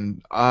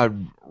band, I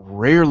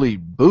rarely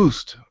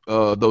boost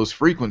those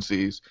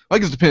frequencies.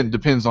 Like it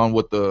depends on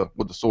what the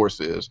source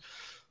is.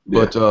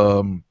 Yeah. But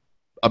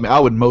I mean, I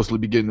would mostly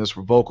be getting this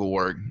for vocal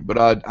work, but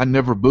I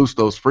never boost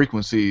those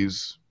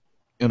frequencies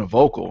in a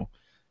vocal.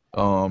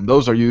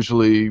 Those are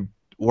usually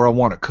where I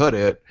want to cut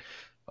at.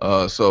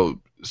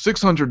 So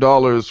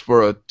 $600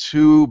 for a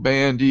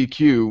two-band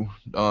EQ,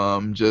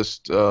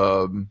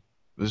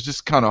 it's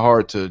just kind of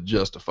hard to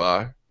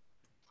justify.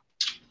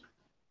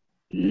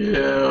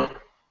 Yeah,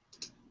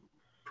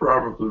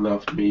 probably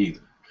not for me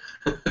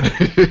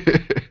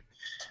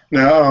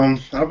Now,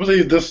 I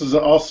believe this is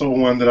also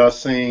one that I've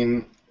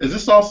seen. Is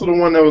this also the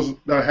one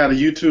that had a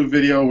YouTube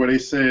video where they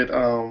said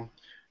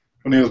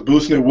when they was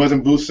boosting, it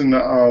wasn't boosting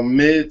the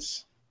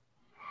mids?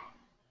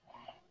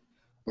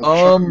 It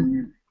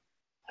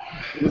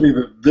was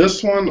either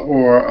this one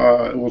or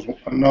it was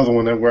another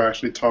one that we're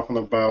actually talking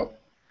about.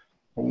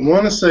 I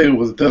want to say it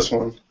was this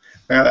one.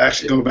 I gotta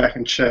actually go back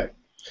and check.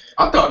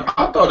 I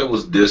thought it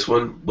was this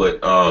one, but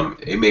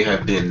it may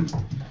have been.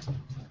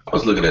 I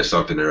was looking at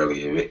something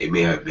earlier. It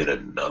may have been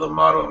another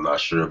model. I'm not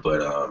sure,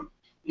 but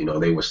you know,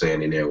 they were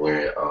saying in there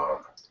where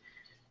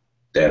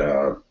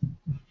that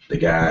the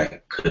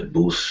guy could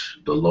boost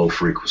the low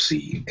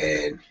frequency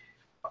and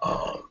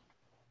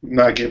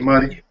Not get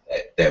muddy.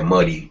 that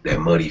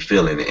muddy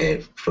feeling.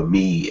 And for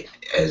me,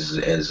 as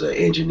an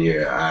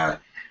engineer,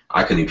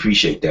 I can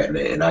appreciate that,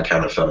 and I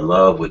kind of fell in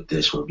love with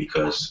this one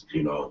because,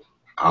 you know,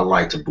 I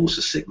like to boost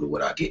the signal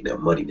without getting that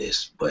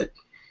muddiness. But,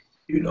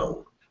 you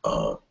know,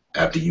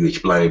 after you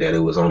explained that it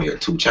was only a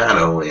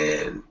 2-channel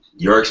and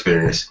your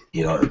experience,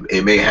 you know,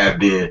 it may have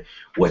been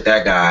what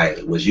that guy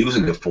was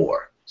using it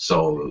for.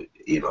 So,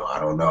 you know, I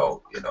don't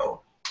know, you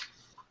know.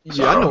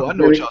 So, Yeah, I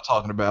know what y'all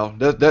talking about.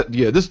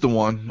 Yeah, this is the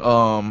one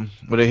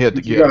where they had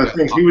to You get. gotta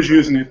think he was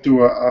using it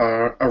through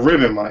a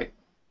ribbon mic.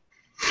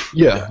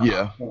 Yeah.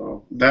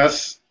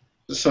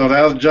 So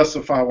that'll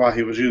justify why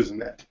he was using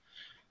that.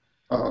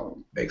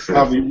 Makes sense.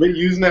 Probably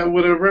using that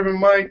with a ribbon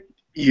mic.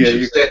 Yeah,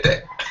 you said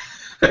that.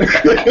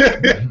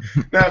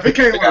 Now, if it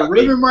came with a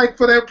ribbon mic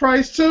for that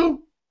price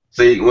too.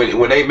 See,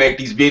 when they make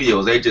these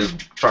videos, they just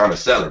trying to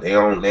sell it. They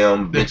don't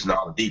mention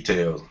all the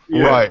details.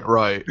 Yeah.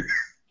 Right.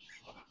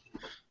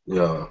 You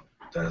know,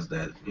 that's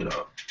that. You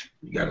know,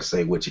 you got to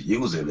say what you're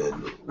using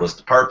and what's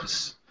the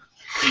purpose.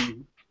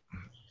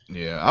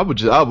 Yeah, I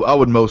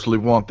would mostly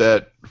want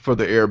that for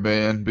the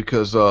airband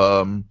because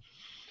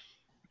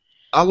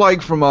I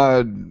like for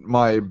my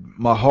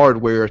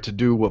hardware to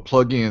do what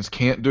plugins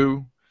can't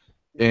do,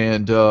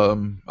 and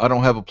I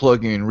don't have a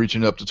plugin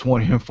reaching up to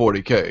 20 and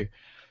 40K.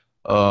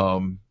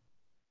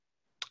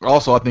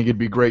 Also, I think it'd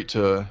be great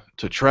to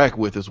track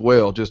with as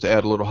well, just to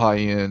add a little high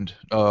end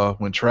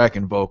when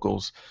tracking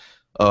vocals.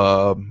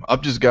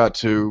 I've just got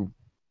to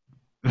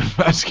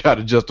I just got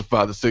to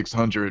justify the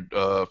 600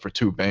 for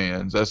two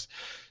bands.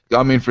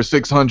 I mean, for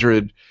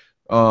 600,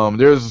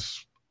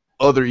 there's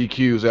other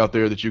EQs out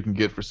there that you can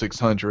get for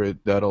 600.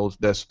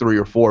 That's 3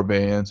 or 4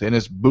 bands, and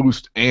it's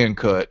boost and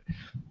cut.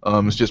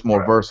 It's just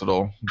more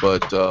versatile,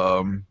 but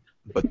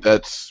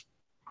that's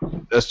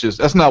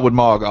not what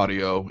Mog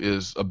Audio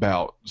is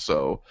about.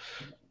 So,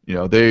 you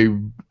know,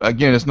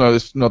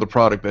 it's another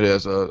product that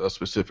has a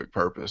specific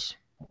purpose.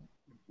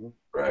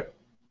 Right.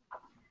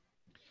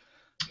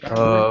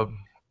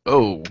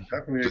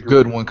 There's a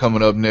good one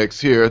coming up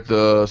next here.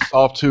 The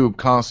Soft Tube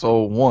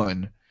Console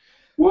 1.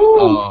 Woo!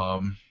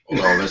 Hold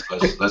on,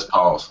 let's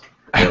pause.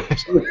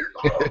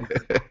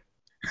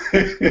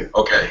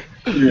 Okay.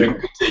 Yeah.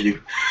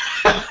 Continue.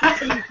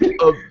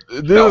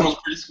 That was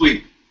pretty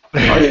sweet.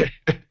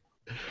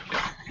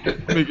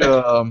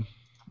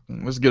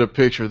 Let's get a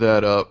picture of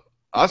that up.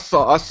 I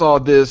saw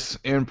this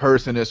in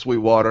person at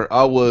Sweetwater.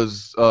 I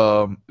was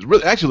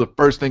really actually the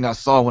first thing I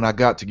saw when I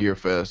got to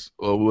GearFest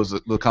was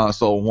the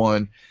Console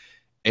 1,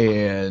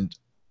 and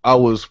I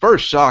was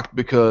first shocked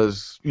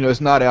because, you know,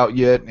 it's not out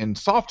yet, and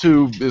Soft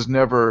Tube is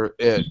never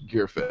at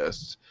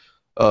GearFest.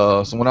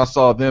 So when I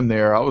saw them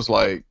there, I was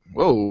like,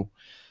 whoa.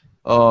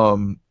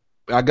 And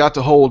I got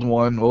to hold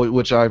one,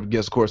 which I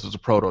guess, of course, is a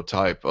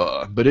prototype.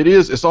 But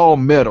it's all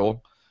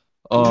metal.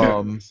 Yeah,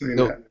 I've seen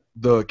The that.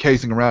 the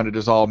casing around it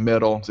is all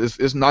metal.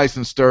 It's nice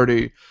and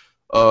sturdy.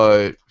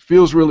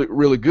 Feels really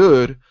really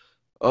good.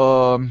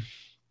 Um,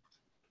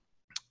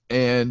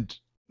 and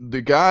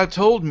the guy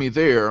told me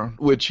there,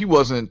 which he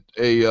wasn't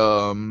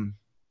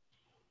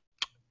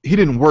he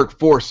didn't work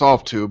for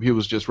SoftTube. He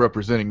was just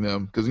representing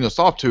them because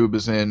SoftTube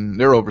is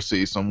they're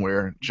overseas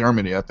somewhere,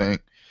 Germany, I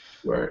think.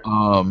 Right.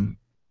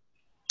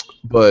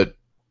 But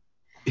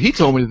he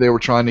told me that they were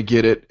trying to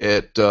get it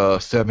at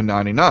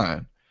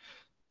 $7.99.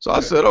 So I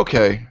Yeah. said,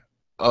 okay.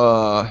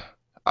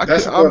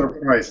 That's a better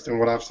price than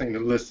what I've seen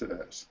it listed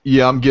as.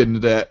 Yeah, I'm getting to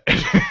that.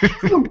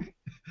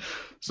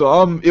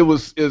 So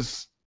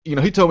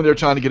he told me they were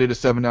trying to get it at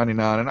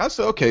 $7.99, and I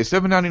said, okay,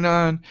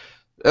 $7.99,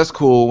 that's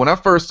cool. When I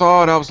first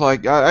saw it, I was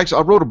like, I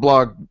wrote a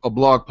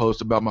blog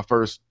post about my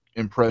first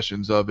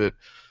impressions of it.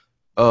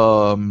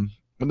 And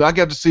I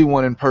got to see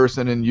one in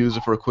person and use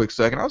it for a quick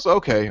second. I was like,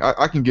 okay,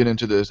 I can get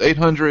into this.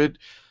 800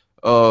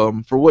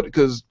 for what?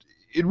 Because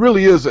it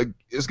really is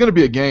it's going to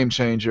be a game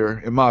changer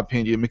in my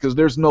opinion, because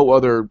there's no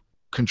other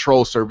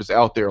control surface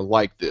out there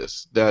like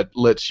this that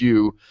lets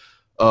you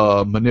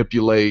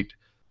manipulate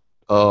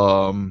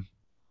all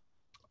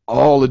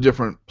the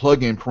different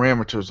plug-in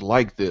parameters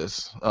like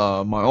this.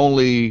 My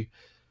only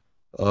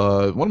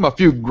one of my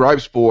few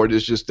gripes for it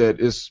is just that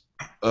it's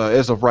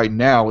as of right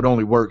now it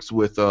only works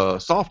with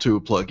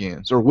SoftTube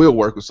plugins, or will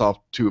work with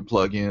SoftTube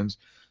plugins.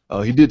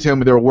 He did tell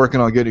me they were working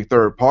on getting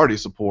third-party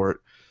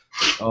support.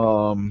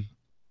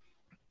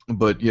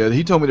 But yeah,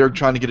 he told me they were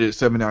trying to get it at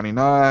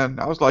 $7.99.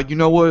 I was like, you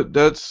know what?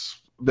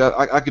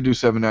 I could do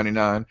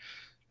 $7.99.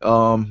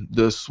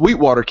 The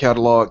Sweetwater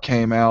catalog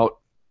came out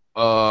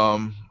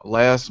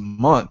last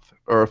month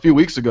or a few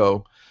weeks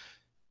ago,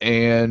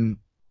 and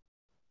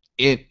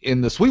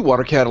in the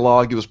Sweetwater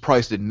catalog it was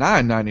priced at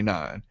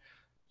 $9.99.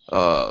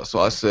 So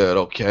I said,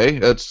 okay,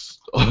 that's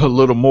a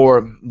little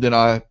more than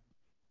I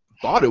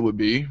thought it would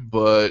be,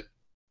 but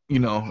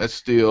it's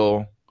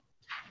still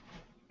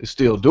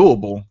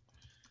doable.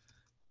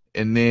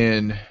 And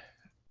then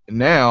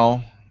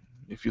now,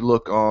 if you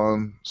look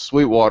on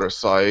Sweetwater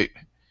site,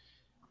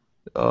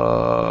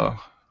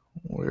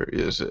 where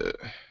is it?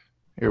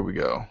 Here we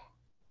go.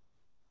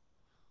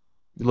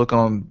 You look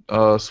on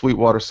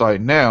Sweetwater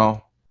site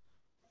now,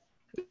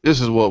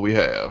 this is what we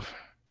have.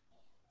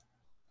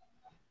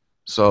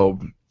 So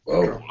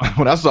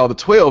when I saw the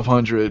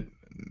 1200,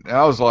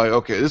 I was like,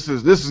 okay, this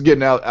is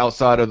getting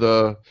outside of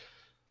the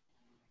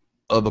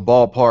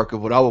ballpark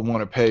of what I would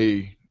want to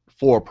pay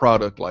for a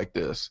product like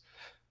this.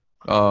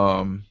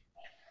 I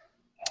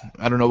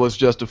don't know what's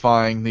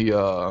justifying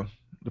the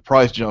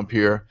price jump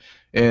here,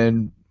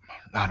 and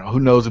I don't know, who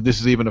knows if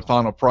this is even a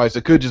final price.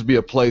 It could just be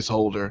a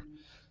placeholder.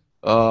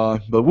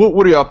 But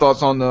what are y'all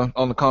thoughts on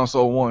the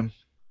console one?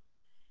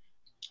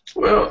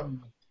 Well,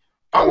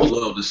 I would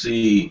love to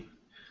see.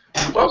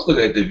 I was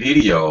looking at the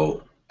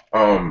video.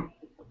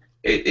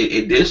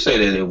 It did say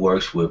that it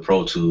works with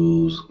Pro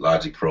Tools,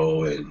 Logic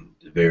Pro, and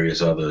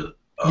various other.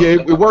 Yeah,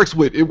 it works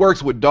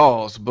with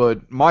DAWs,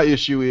 but my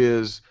issue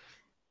is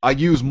I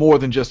use more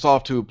than just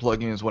SoftTube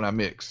plugins when I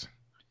mix.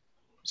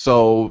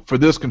 So for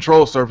this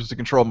control surface to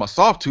control my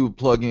SoftTube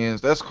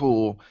plugins, that's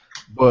cool.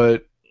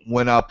 But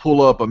when I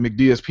pull up a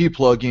McDSP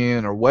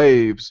plugin or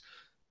Waves,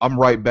 I'm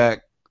right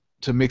back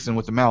to mixing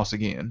with the mouse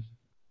again.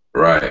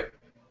 Right.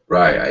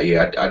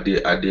 Yeah, I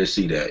did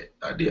see that.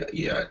 I did.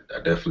 Yeah, I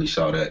definitely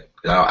saw that.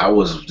 I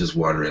was just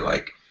wondering,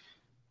 like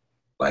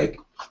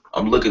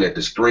I'm looking at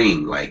the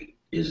screen, like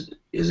is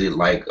it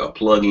like a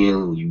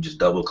plugin? You just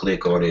double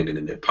click on it and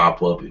then it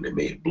pop up and it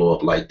may blow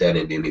up like that,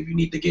 and then if you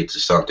need to get to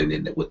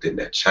something within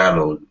that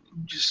channel, you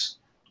just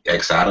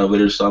X out of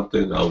it or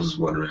something. I was just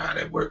wondering how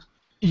that works.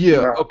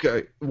 Yeah.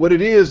 Okay. What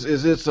it is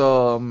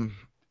the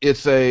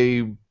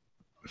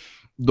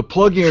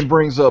plugin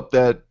brings up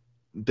that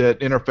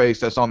interface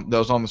that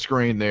was on the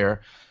screen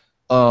there,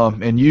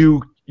 and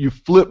you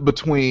flip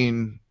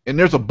between, and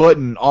there's a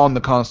button on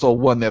the console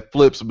one that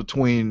flips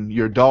between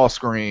your DAW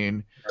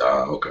screen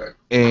Okay.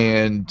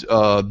 and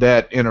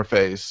that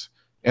interface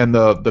and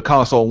the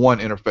console one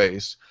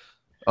interface.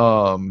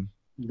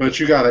 But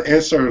you got to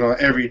insert it on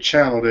every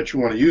channel that you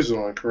want to use it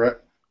on,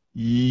 correct?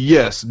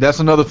 Yes, that's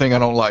another thing I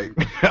don't like.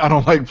 I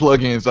don't like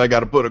plugins I got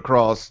to put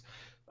across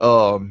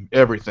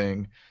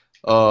everything.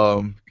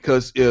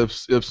 Because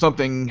if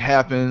something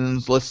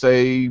happens, let's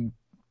say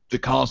the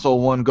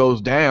console one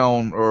goes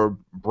down or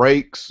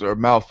breaks or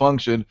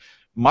malfunction,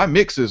 my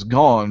mix is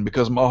gone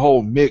because my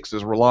whole mix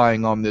is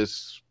relying on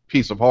this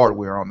piece of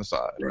hardware on the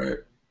side. Right.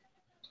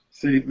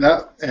 See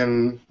that,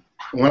 and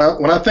when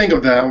I think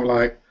of that, I'm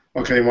like,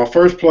 okay, my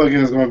first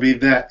plugin is going to be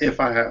that if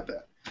I have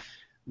that.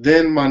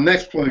 Then my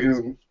next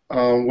plugin,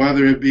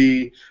 whether it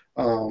be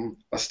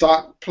a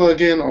stock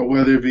plugin or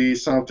whether it be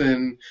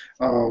something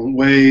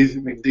Waves,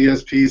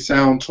 DSP,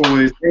 Sound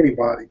Toys,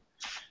 anybody,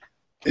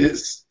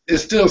 it's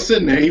still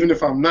sitting there even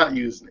if I'm not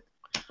using it.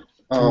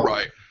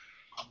 Right.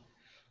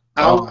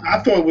 I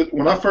thought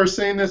when I first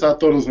seen this, I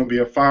thought it was going to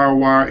be a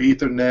FireWire,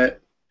 Ethernet,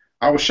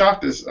 I was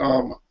shocked as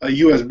a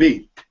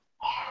USB.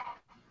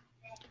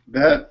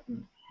 That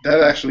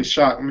actually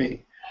shocked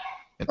me.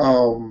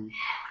 I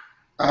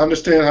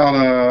understand how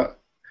to.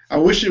 I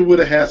wish it would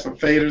have had some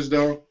faders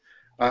though.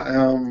 I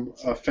am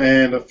a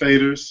fan of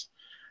faders,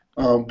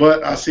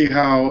 but I see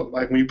how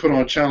like when you put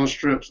on channel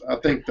strips, I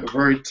think the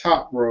very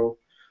top row,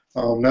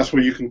 that's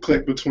where you can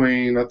click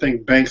between. I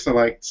think banks are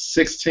like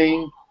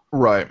 16.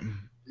 Right.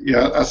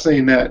 Yeah, I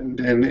seen that, and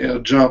then it'll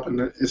jump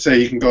and it say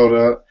you can go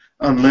to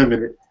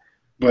unlimited,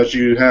 but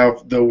you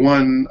have the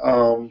one.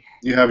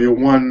 You have your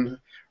one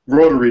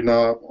rotary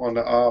knob on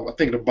the I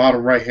think the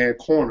bottom right hand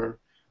corner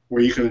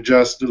where you can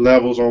adjust the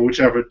levels on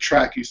whichever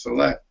track you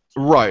select.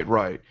 Right,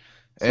 right.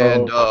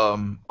 And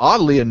So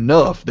oddly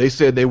enough, they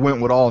said they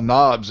went with all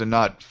knobs and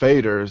not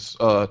faders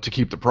to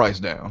keep the price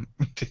down.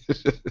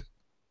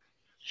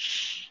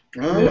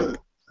 Yeah. uh,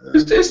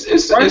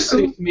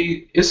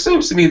 It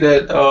seems to me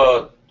that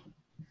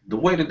the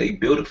way that they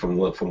build it from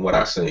what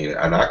I've seen,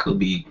 and I could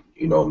be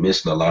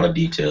missing a lot of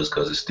details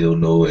because it's still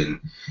new and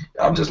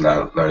I'm just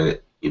not learning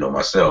it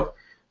myself.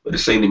 But it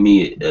seemed to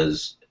me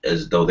as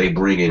though they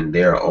bring in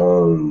their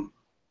own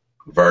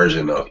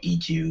version of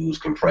EQs,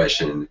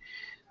 compression,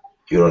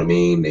 you know what I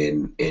mean,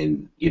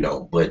 and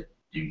but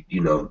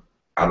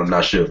I'm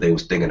not sure if they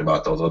was thinking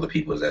about those other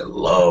people that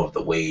love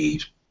the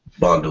Waves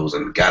bundles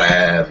and gotta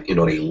have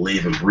they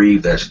live and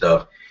breathe that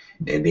stuff,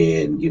 and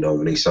then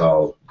when they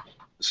saw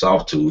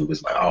Soft Tube,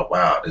 it's like, oh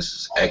wow, this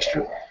is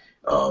extra.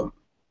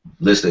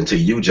 Listening to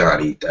you,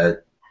 Johnny,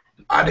 that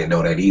I didn't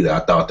know that either. I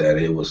thought that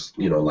it was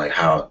like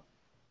how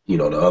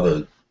the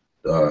other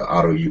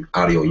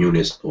audio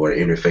units or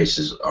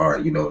interfaces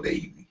are,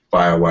 they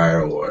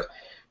Firewire or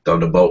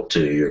Thunderbolt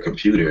to your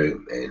computer,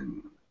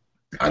 and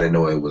I didn't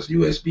know it was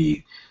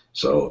USB.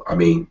 So I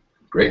mean,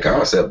 great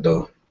concept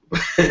though.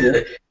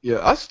 Yeah,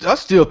 I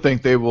still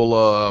think they will.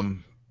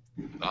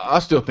 I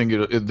still think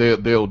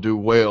they'll do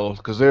well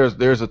because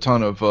there's a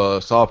ton of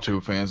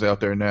Softtube fans out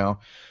there now,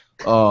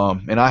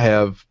 and I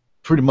have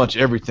pretty much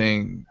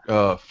everything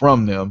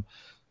from them.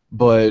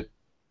 But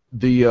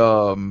the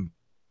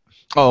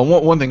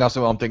one thing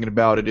I'm thinking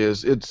about it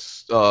is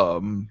it's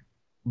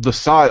the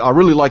size. I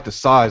really like the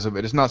size of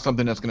it. It's not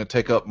something that's going to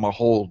take up my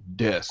whole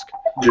desk.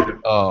 yeah.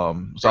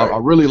 So I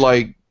really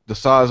like the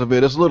size of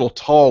it. It's a little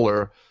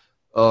taller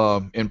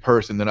in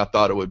person than I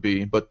thought it would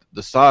be, but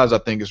the size I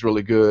think is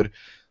really good.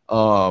 What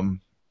I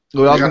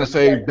was going to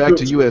say, back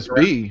to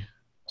USB.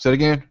 Say it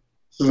again.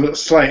 There's a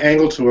slight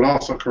angle to it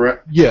also,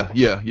 correct? Yeah.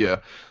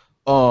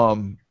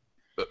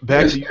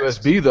 Back to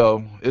USB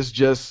though,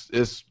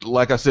 it's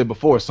like I said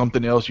before,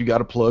 something else you got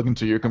to plug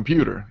into your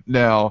computer.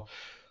 Now,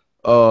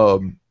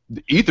 the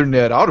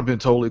Ethernet, I would have been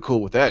totally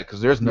cool with that because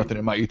there's nothing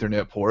in my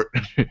Ethernet port.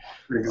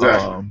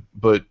 Exactly.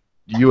 But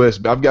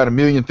USB, I've got a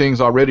million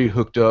things already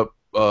hooked up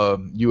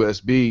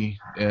USB,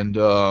 and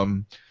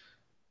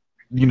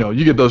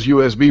you get those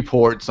USB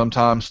ports.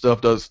 Sometimes stuff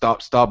does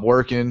stop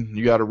working.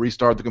 You got to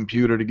restart the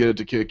computer to get it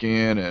to kick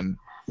in, and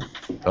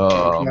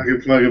plug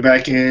it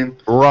back in.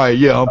 Right,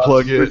 yeah,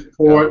 unplug it.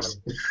 Ports.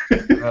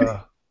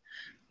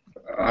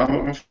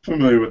 I'm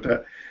familiar with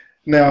that.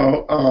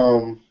 Now,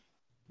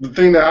 the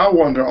thing that I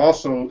wonder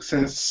also,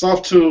 since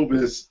Softtube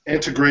is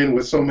integrating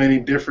with so many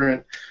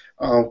different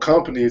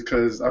companies,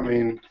 because I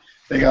mean,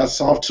 they got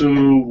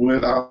Softtube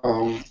with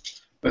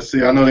let's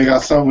see, I know they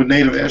got some with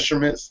Native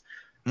Instruments.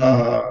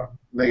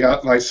 They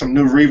got like some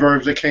new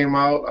reverbs that came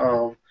out.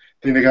 I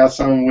think they got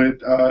some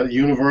with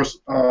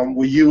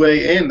with UA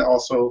and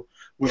also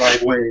with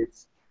like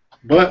Waves.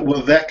 But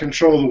will that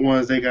control the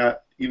ones they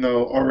got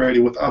already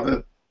with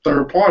other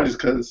third parties?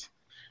 Because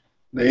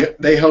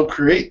they help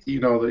create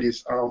these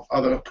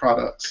other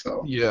products.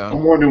 So yeah,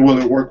 I'm wondering, will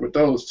it work with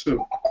those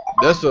too?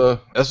 That's a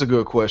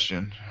good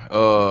question.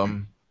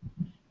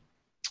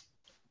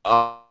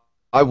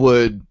 I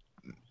would,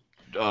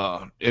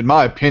 in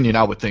my opinion,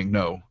 I would think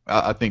no.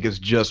 I think it's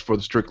just for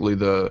strictly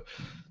the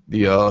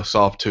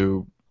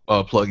Softtube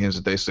plugins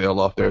that they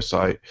sell off their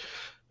site.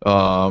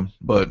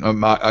 But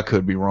I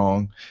could be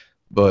wrong.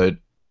 But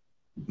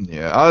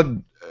yeah,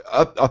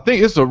 I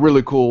think it's a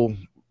really cool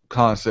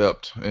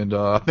concept, and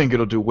I think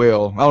it'll do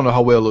well. I don't know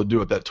how well it'll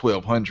do at that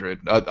 1200.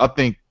 I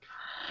think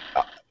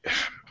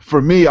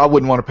for me, I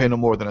wouldn't want to pay no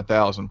more than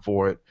 $1,000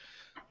 for it.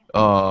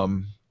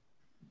 And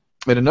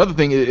another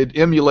thing, it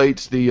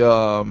emulates the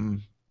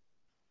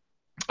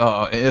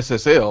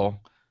SSL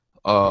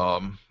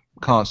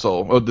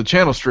console, or the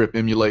channel strip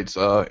emulates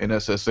an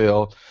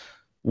SSL,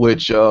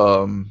 which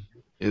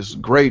is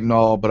great and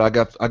all. But I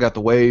got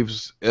the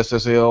Waves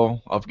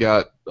SSL. I've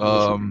got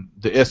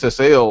the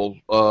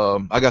SSL.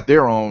 I got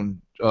their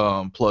own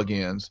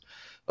plugins,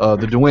 the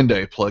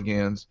Duende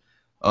plugins.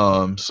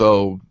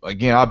 So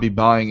again, I'd be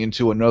buying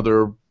into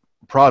another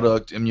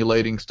product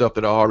emulating stuff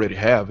that I already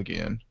have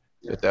again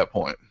at that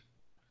point.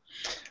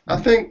 I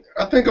think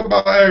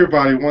about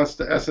everybody once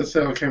the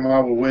SSL came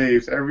out with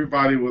Waves.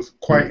 Everybody was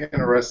quite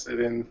interested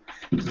in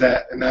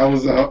that, and that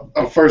was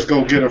a first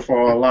go-getter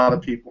for a lot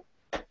of people.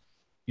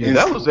 Yeah,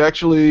 that was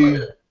actually,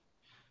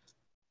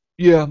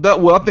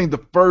 I think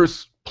the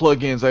first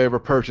plugins I ever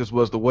purchased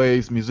was the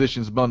Waves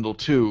Musicians Bundle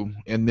 2,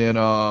 and then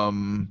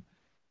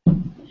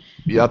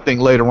yeah, I think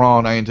later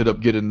on I ended up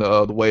getting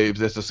the Waves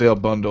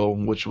SSL bundle,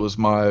 which was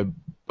my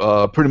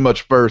pretty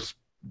much first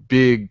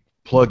big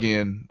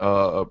plugin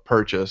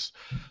purchase.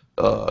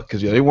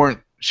 Because yeah, they weren't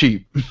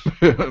cheap,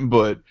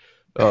 but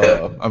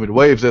I mean the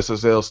Waves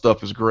SSL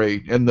stuff is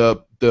great, and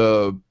the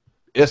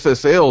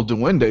SSL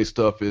Duende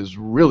stuff is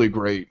really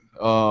great.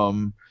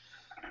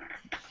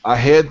 I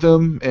had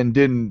them and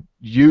didn't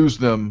use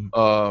them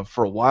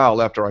for a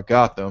while after I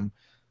got them,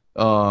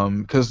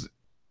 because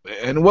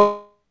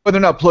well, they're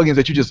not plugins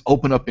that you just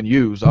open up and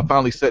use. I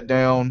finally sat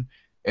down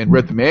and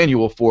read the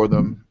manual for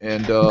them,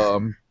 and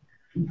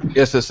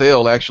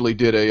SSL actually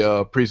did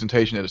a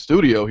presentation at a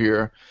studio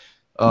here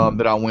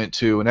that I went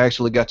to, and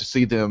actually got to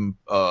see them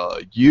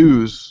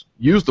use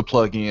the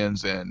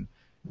plugins, and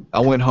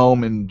I went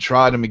home and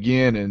tried them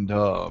again, and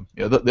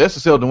yeah, the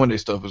SSL Duende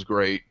stuff is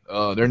great.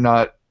 They're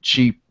not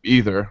cheap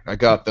either. I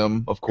got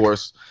them, of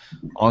course,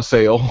 on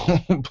sale,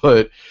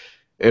 but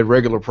at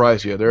regular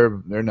price, yeah,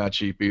 they're not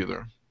cheap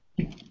either.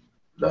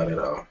 Not at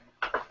all.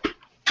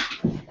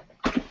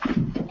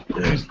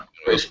 Yes,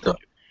 great stuff.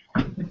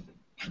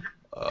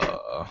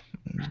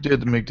 Did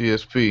the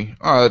McDSP.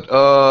 All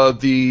right,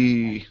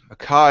 the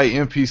Akai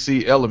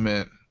MPC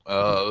Element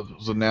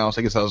was announced,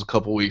 I guess that was a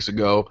couple weeks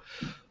ago.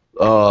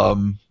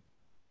 And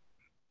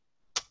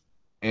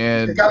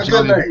It got a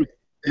good name.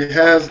 It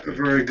has a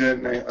very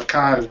good name.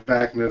 Akai is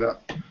backing it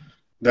up.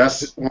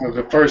 That's one of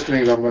the first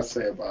things I must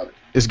say about it.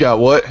 It's got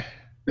what?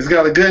 It's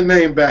got a good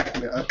name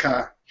backing it,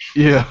 Akai.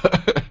 Yeah.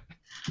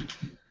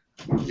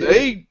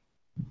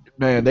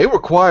 They were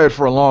quiet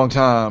for a long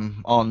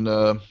time on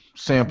the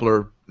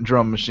sampler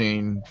drum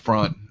machine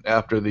front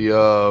after the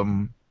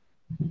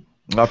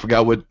I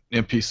forgot what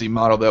MPC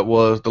model that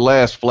was. The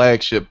last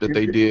flagship that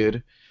they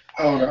did.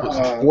 Oh, was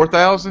it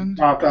 4,000?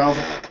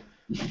 5,000.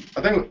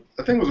 I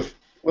think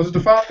was it the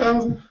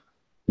 5,000?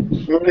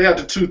 Well, they had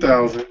the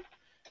 2,000.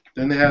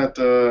 Then they had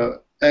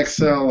the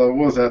XL, or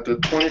what was that, the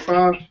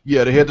 25?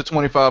 Yeah, they had the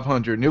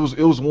 2,500, and it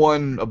was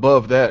one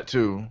above that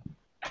too.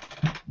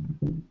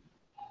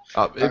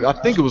 I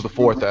think it was the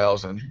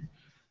 4,000.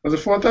 Was it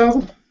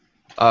 4,000?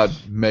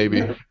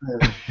 Maybe.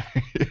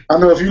 I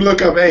know if you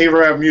look up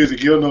A-Rap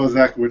music, you'll know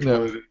exactly which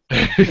one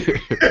it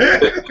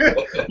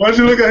is. Once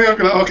you look at him,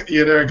 you're like, okay,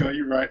 yeah, there you go,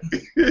 you're right.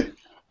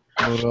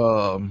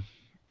 But,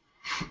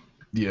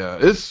 yeah,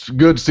 it's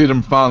good to see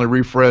them finally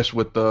refresh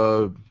with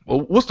the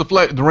what's the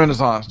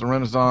Renaissance,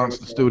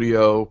 the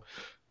Studio,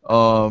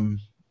 and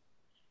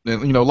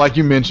you know, like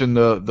you mentioned,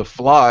 the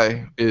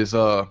Fly is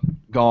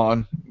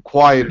gone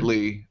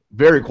quietly,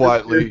 very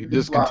quietly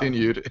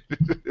discontinued.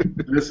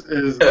 This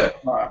is the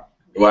Fly.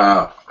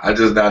 Wow, I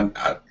just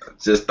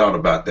thought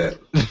about that.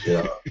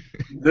 Yeah.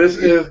 This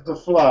is the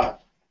Fly.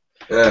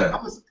 Yeah,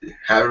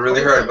 haven't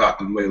really heard about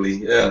them lately.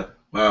 Yeah,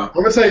 wow. I'm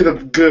gonna tell you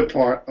the good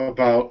part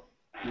about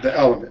the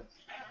Element.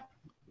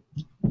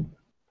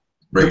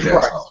 Break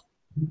that off.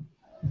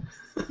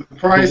 The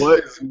price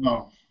is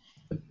low.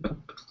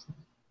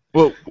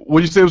 Well,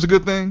 would you say it was a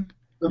good thing?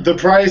 The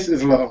price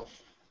is low.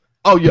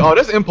 Oh yeah,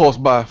 that's impulse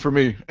buy for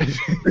me.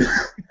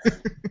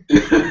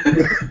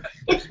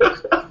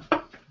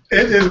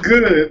 It is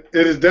good.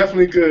 It is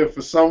definitely good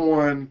for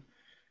someone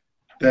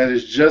that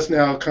is just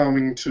now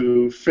coming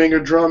to finger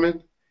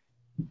drumming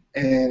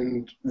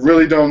and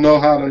really don't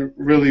know how to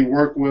really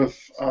work with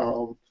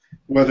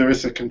whether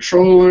it's a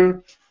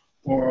controller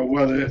or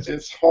whether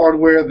it's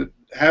hardware that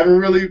haven't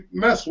really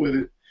messed with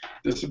it.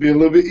 This will be a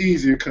little bit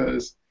easier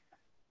because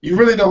you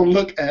really don't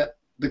look at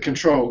the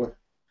controller.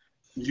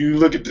 You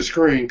look at the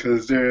screen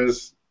because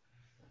there's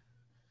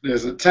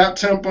a tap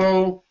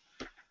tempo.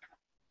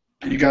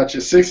 You got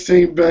your 16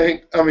 you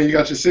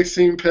got your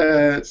 16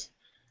 pads.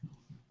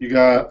 You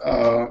got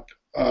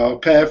a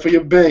pad for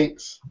your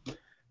banks,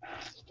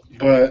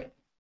 but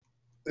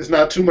there's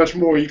not too much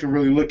more you can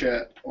really look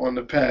at on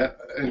the pad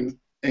and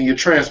your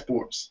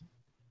transports.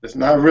 There's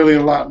not really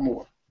a lot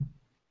more.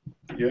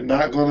 You're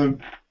not gonna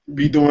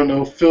be doing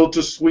no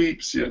filter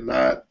sweeps. You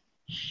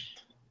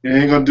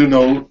ain't gonna do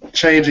no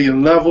changing your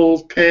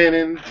levels,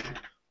 panning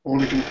on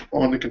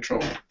the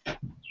controller.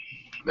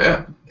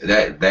 Yeah,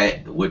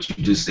 that what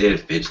you just said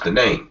fits the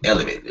name.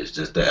 Element. It's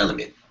just the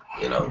element,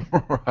 you know.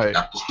 Right.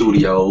 Not the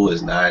studio.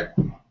 It's not,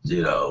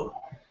 you know.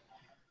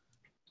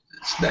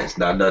 It's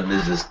not nothing.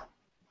 It's just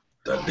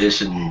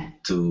addition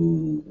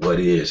to what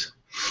is.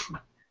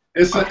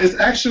 It's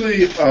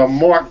actually a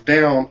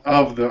markdown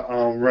of the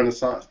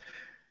Renaissance.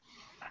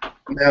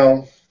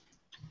 Now,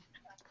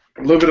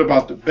 a little bit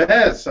about the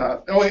bad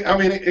side. Oh, I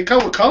mean, it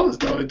comes with colors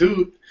though.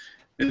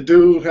 It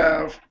do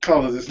have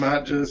colors. It's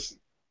not just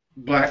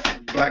black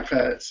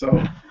pads.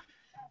 So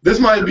this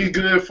might be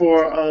good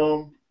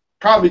for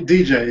probably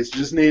DJs.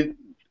 Just need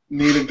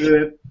a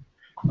good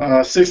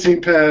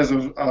 16 pads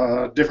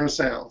of different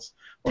sounds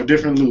or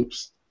different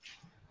loops.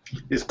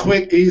 It's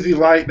quick, easy,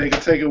 light. They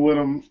can take it with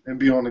them and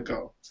be on the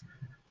go.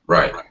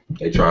 Right.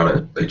 They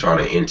trying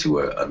to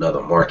enter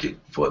another market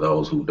for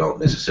those who don't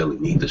necessarily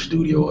need the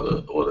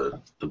studio or the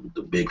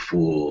the big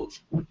full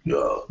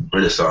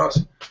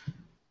Renaissance.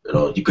 You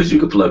know, because you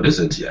could plug this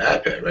into your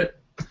iPad, right?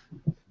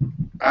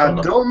 I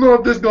don't know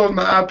if this goes in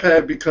the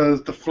iPad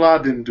because the fly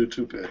didn't do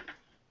too bad.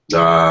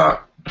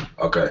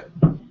 Okay.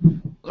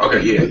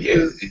 Okay, yeah.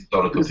 It's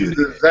on the computer. This is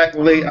the exact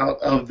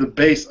layout of the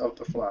base of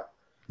the fly.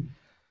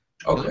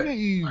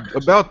 Okay.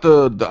 About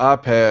the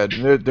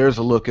iPad, there's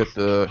a look at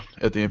the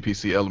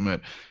MPC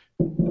element.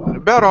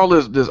 About all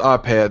this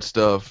iPad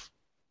stuff,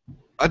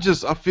 I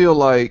feel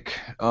like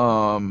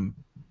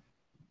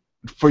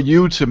for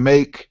you to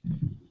make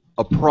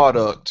a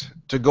product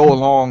to go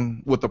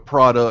along with a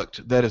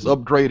product that is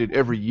upgraded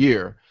every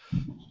year,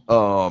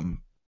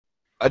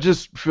 I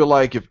just feel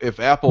like if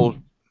Apple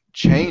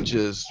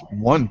changes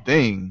one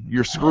thing,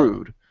 you're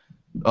screwed.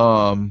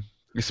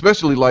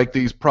 Especially like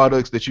these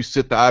products that you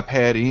sit the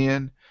iPad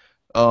in.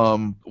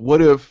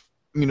 What if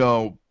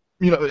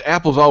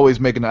Apple's always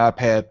making the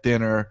iPad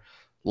thinner,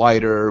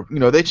 lighter.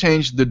 They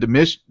changed the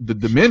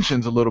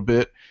dimensions a little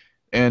bit,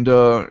 and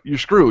you're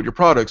screwed. Your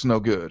product's no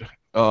good.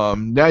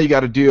 Now you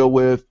got to deal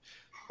with,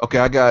 okay,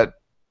 I got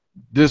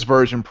this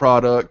version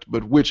product,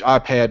 but which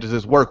iPad does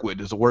this work with?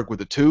 Does it work with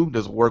the 2?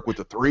 Does it work with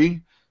the 3?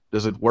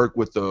 Does it work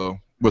with the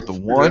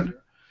 1?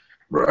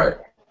 Right.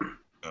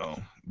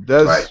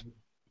 That's right.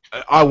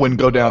 I wouldn't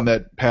go down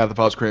that path if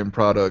I was creating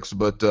products,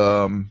 but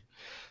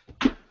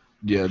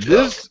yeah,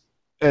 this.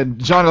 And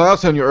Johnny, I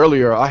was telling you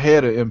earlier, I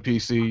had an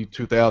MPC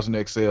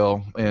 2000 XL,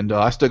 and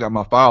I still got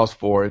my files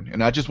for it,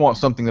 and I just want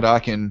something that I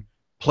can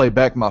play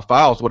back my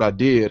files. What I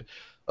did,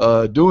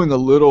 doing a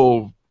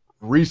little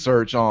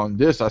research on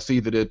this, I see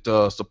that it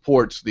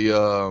supports the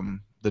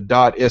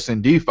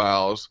 .snd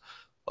files,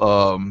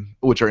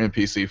 which are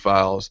MPC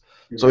files.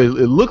 So it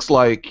looks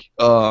like,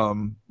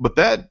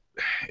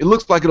 it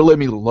looks like it'll let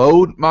me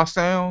load my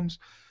sounds.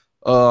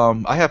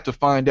 I have to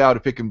find out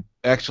if it can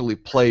actually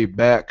play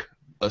back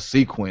a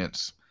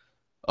sequence.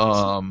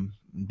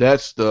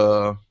 That's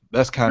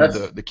kind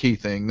of the key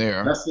thing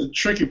there. That's the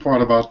tricky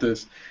part about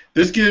this.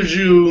 This gives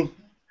you,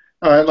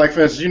 like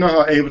for instance, you know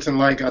how Ableton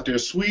Lite got their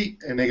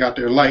suite and they got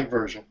their light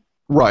version.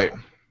 Right.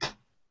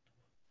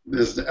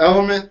 There's the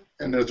Element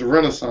and there's the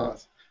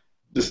Renaissance.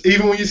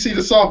 Even when you see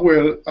the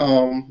software,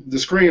 the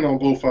screen on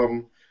both of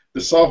them,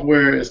 the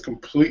software is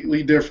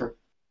completely different.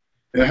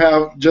 It'll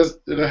have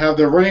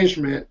the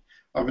arrangement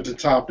up at the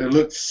top that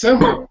looks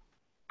similar,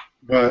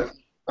 but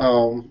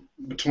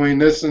between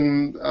this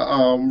and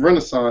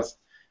Renaissance,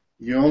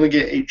 you only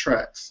get 8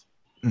 tracks.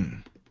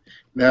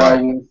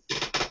 Now,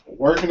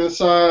 working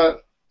inside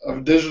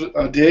of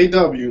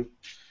DAW,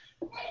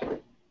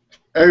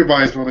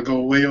 everybody's going to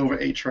go way over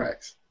 8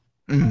 tracks.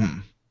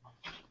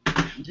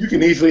 You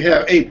can easily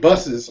have 8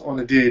 buses on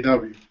the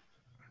DAW.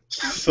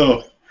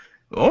 So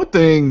the only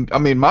thing, I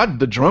mean,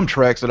 the drum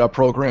tracks that I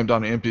programmed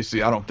on the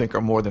MPC, I don't think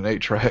are more than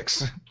 8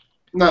 tracks.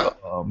 No,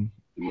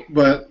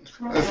 but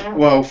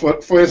well, for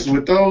instance,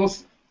 with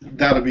those,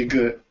 that'll be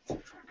good.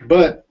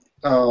 But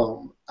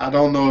I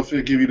don't know if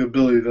it'll give you the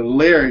ability to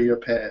layer your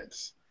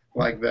pads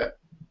like that.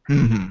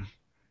 I'm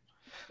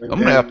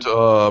gonna have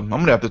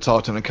to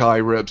talk to the Kai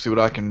rep, see what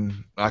I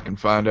can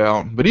find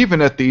out. But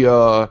even at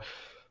the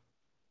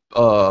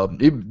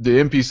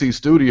MPC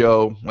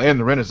Studio and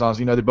the Renaissance,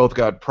 they both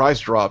got price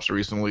drops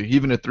recently.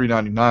 Even at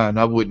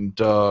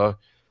 $399,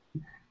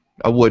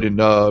 I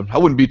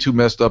wouldn't be too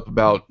messed up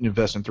about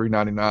investing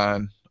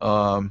 $399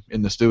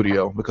 in the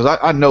studio, because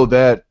I know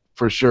that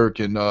for sure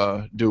can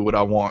do what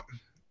I want.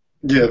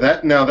 Yeah,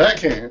 that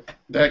can.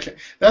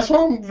 That's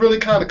why I'm really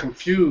kind of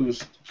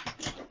confused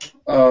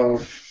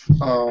of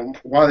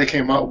why they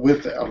came out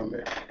with the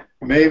Element.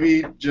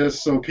 Maybe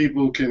just so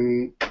people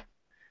can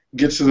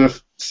get to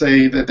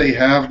say that they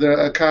have the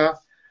Akai,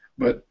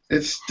 but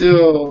it's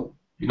still,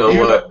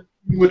 what?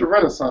 With the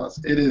Renaissance,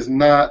 it is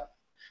not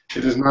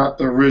the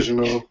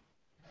original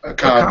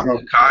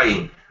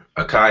Akai.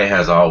 Akai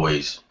has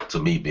always, to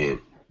me, been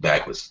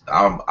backwards.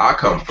 I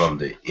come from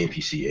the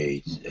MPC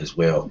age as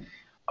well.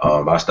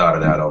 I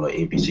started out on the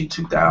MPC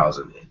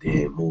 2000 and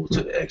then moved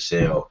to the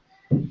XL,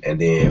 and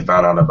then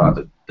found out about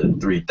the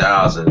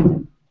 3000,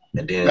 and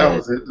then that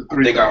was it,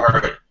 I think I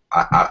heard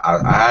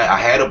I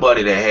had a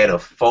buddy that had a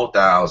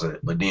 4000,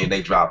 but then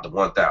they dropped the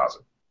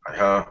 1000.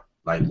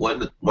 Like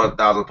wasn't the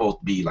 1000 supposed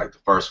to be like the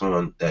first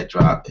one that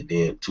dropped, and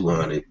then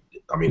 2000?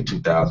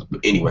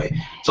 But anyway,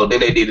 so then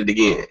they did it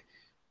again.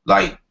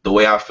 Like the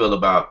way I feel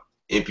about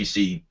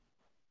MPC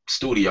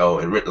Studio,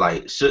 and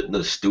like, shouldn't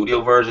the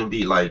studio version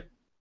be like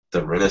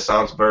the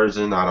Renaissance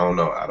version? I don't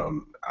know.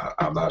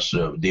 I'm not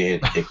sure. Then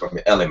from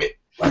the Element,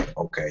 like,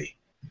 okay,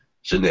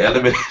 shouldn't the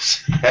Element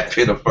have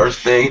been the first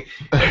thing,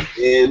 and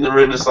then the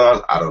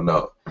Renaissance? I don't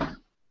know.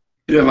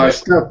 Yeah, like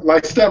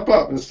step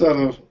up instead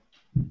of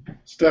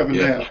stepping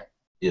down.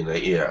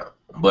 Yeah.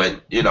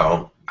 But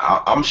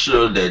I'm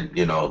sure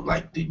that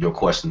like your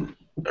question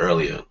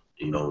earlier,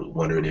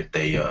 wondering if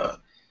they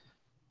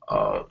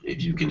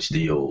if you can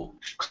still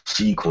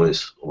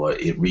sequence, or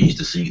it reads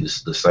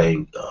the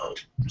same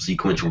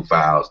sequential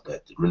files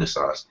that the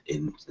Renaissance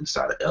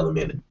inside of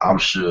Element. I'm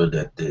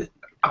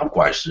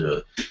quite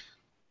sure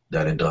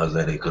that it does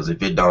that, because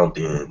if it don't,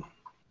 then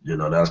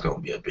that's gonna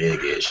be a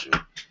big issue.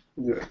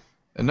 Yeah.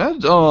 And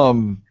that's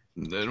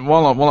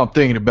while I'm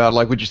thinking about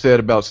like what you said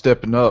about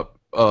stepping up,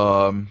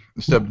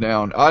 step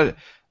down.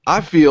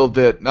 I feel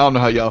that I don't know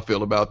how y'all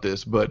feel about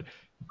this, but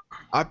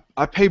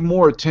I pay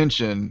more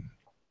attention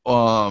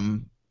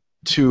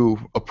to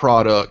a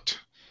product,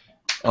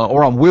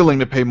 or I'm willing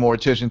to pay more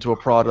attention to a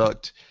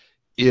product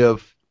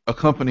if a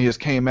company has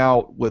came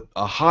out with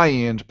a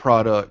high-end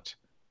product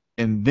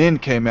and then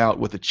came out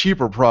with a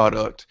cheaper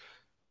product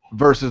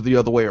versus the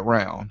other way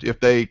around. If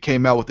they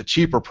came out with a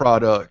cheaper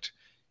product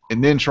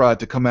and then tried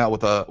to come out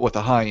with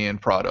a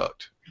high-end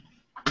product.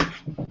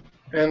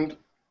 And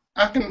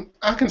I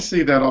can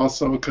see that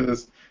also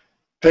because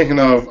thinking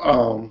of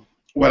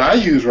what I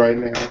use right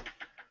now,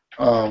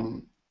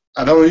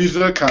 I don't use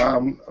the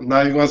account. I'm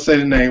not even going to say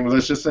the name, but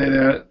let's just say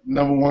they're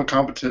 #1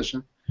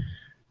 competition.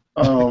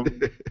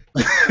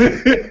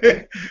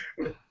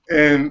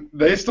 And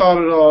they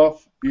started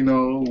off,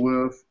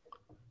 with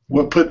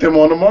what put them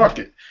on the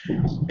market,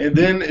 and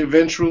then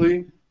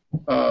eventually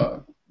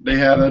they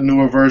had a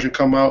newer version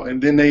come out,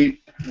 and then they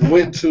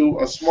went to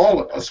a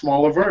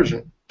smaller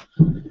version,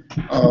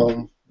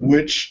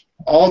 which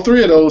all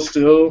three of those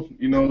still,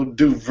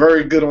 do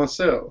very good on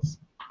sales.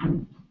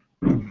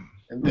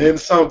 And then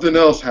something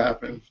else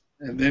happened,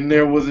 and then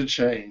there was a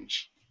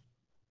change.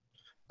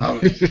 I'll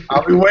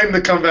be waiting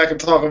to come back and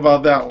talk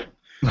about that one.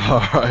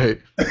 All right.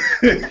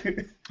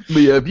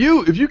 But yeah, if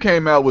you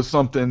came out with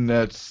something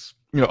that's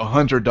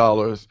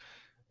 $100,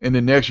 and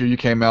then next year you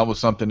came out with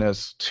something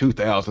that's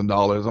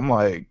 $2,000, I'm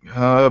like,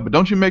 but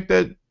don't you make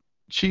that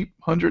cheap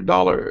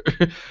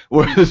 $100?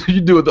 Whereas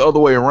you do it the other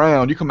way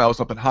around, you come out with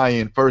something high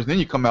end first, then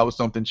you come out with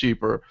something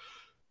cheaper.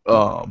 I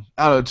don't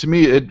know, to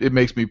me, it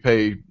makes me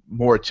pay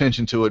more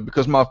attention to it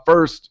because my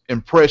first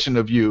impression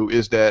of you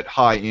is that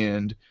high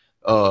end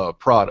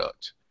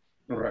product.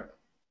 Right.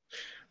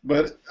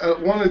 But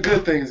one of the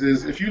good things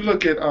is if you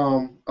look at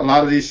a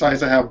lot of these sites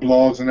that have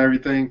blogs and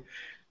everything,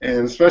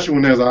 and especially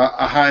when there's a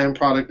high-end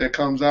product that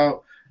comes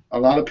out, a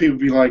lot of people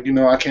be like,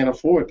 I can't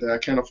afford that. I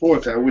can't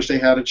afford that. I wish they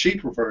had a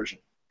cheaper version.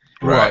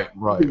 Right.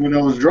 When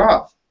those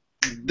drop,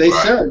 they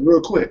sell it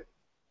real quick.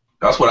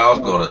 That's what I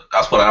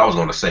was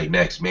gonna say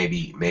next.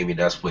 Maybe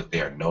that's what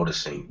they're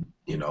noticing.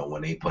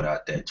 When they put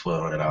out that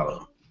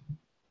 $1,200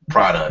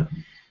 product,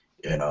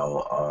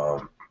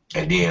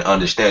 and then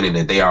understanding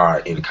that they are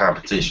in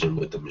competition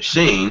with the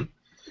machine.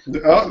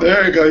 Oh,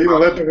 there you go. You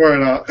don't let the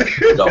word out.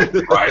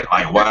 Right?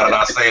 Like, why did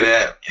I say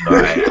that?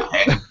 I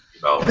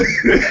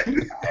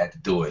had to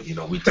do it.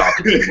 We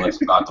talking too much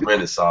about the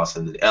Renaissance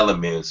and the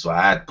elements, so I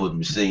had to put the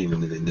machine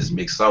in this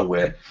mix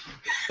somewhere.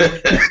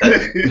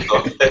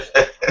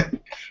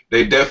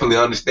 They definitely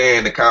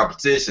understand the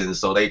competition,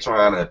 so they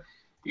trying to,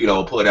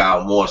 put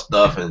out more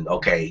stuff. And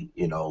okay,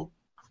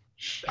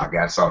 I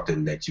got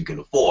something that you can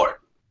afford.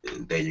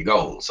 And there you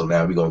go. So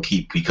now we're gonna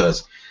keep,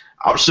 because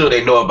I'm sure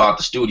they know about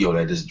the studio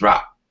that just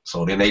dropped.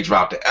 So then they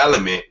dropped the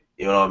element.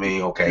 You know what I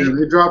mean? Okay. Yeah,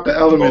 they dropped the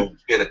element.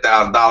 Spend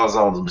 $1,000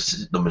 on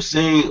the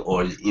machine,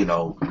 or we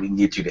can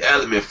get you the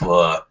element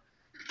for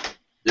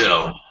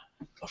a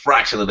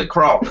fraction of the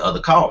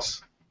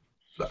cost.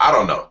 I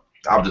don't know.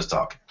 I'm just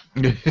talking.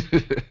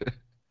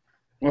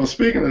 Well,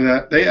 speaking of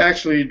that, they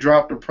actually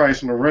dropped the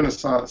price on the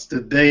Renaissance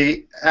the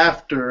day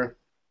after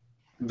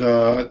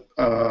the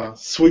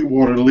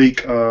Sweetwater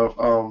leak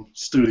of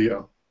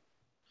Studio,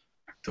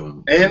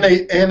 and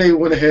they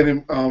went ahead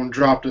and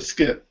dropped a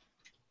skip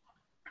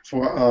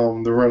for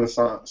the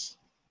Renaissance,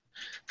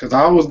 because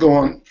I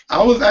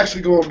was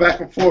actually going back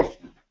and forth,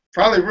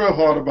 probably real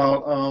hard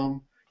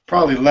about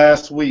probably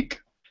last week,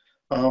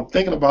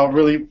 thinking about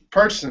really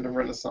purchasing the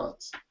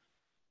Renaissance,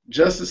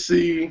 just to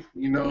see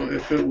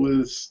if it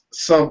was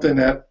something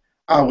that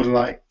I would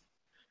like.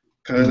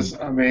 Because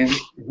I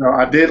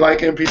did like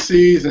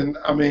NPCs, and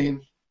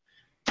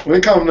when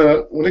it comes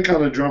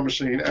to drum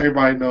machine,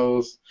 everybody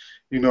knows,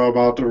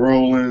 about the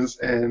Rollins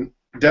and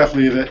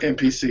definitely the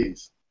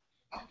NPCs.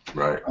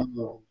 Right.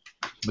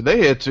 But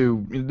they had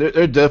to.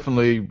 They're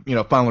definitely,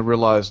 finally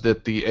realized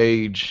that the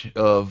age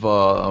of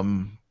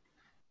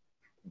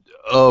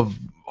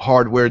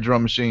hardware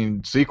drum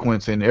machine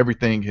sequencing,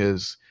 everything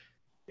is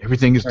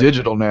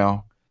digital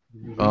now,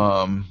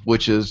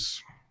 which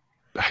is,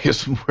 I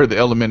guess, where the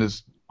element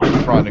is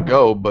trying to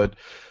go. But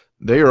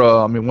they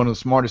are, one of the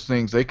smartest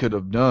things they could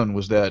have done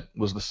was the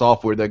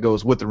software that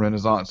goes with the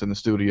Renaissance in the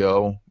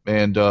studio,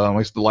 and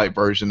it's the light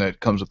version that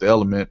comes with the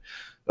element,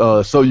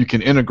 so you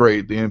can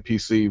integrate the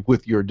MPC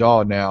with your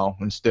DAW now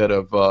instead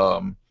of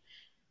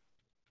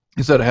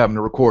having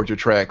to record your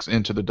tracks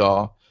into the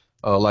DAW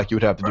like you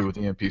would have to do with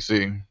the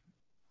MPC.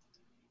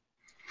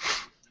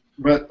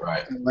 But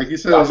like you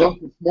said, it's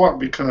also smart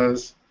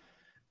because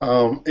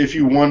if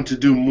you want to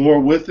do more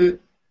with it,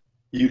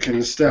 you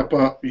can step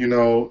up,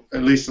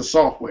 at least the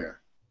software.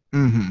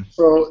 Mm-hmm.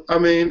 So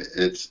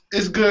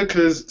it's good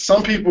because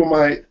some people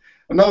might.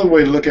 Another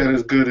way to look at it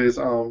as good is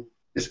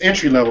it's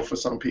entry level for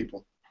some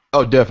people.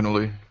 Oh,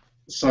 definitely.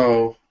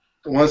 So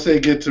once they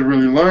get to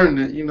really learn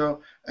it,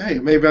 hey,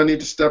 maybe I need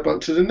to step up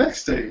to the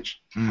next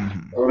stage,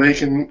 mm-hmm. or they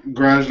can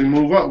gradually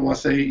move up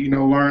once they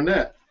learn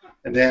that.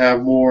 and they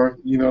have more,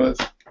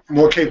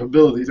 more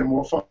capabilities and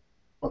more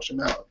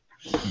functionality.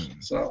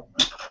 So.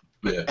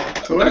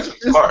 Yeah, So that's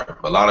it's smart.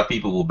 A lot of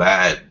people will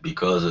buy it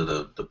because of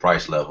the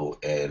price level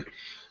and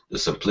the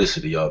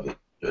simplicity of it.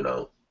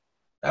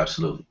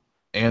 Absolutely.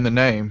 And the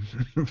name.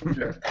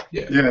 yeah,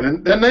 Yeah. yeah.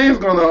 That name's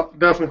gonna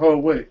definitely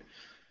hold weight.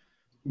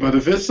 But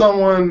if it's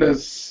someone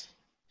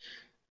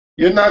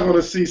you're not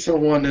gonna see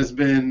someone that's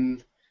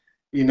been,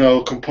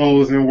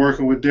 composing and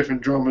working with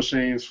different drum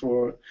machines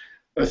for,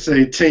 let's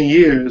say, 10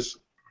 years.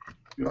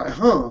 You're like,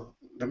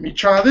 let me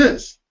try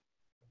this.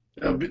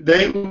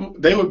 They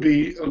would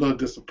be a little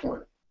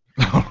disappointed.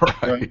 All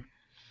right. Right?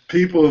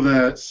 People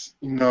that's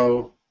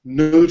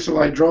new to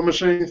like drum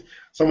machines,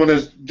 someone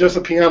that's just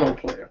a piano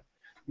player,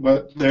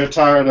 but they're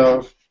tired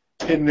of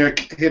hitting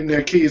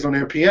their keys on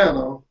their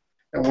piano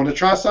and want to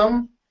try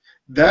something.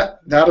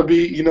 That'll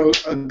be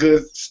a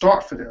good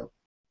start for them.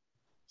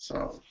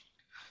 So.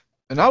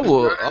 And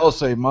I'll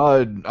say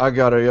my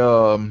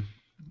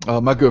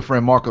good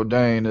friend Marco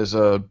Dane is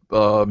a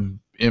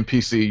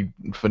MPC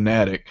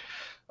fanatic.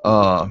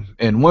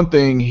 And one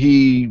thing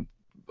he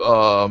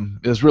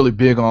is really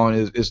big on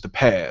is the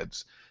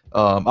pads.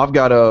 I've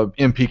got a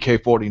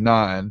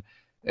MPK49,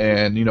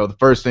 and the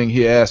first thing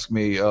he asked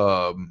me,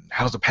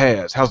 how's the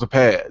pads? How's the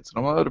pads?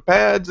 And I'm like, the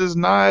pads is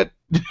not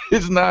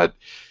it's not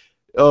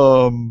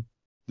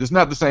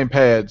the same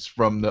pads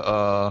from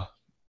the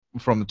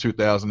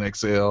 2000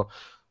 XL.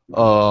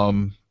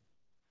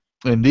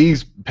 And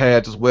these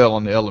pads as well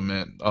on the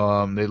Element,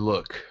 they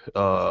look,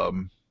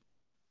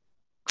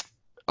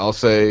 I'll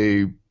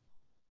say,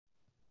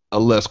 a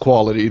less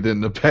quality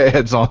than the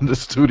pads on the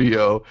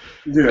Studio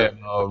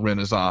and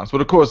Renaissance. But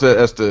of course,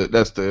 that's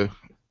the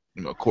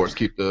of course,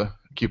 keep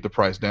the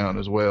price down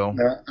as well.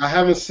 Now, I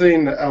haven't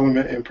seen the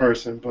Element in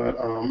person, but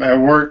at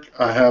work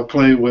I have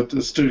played with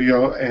the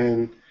Studio,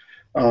 and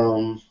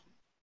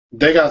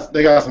they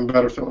got some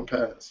better feeling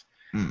pads.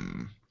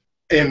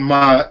 In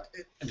my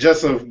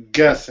just of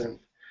guessing,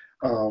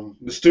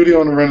 the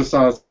Studio and the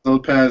Renaissance,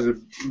 those pads are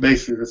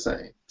basically the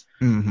same.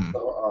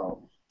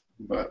 So,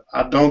 but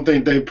I don't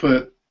think they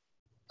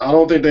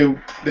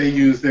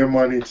use their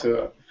money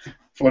for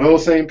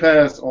those same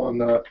pads on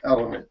the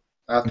Element.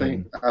 I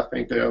think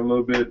they're a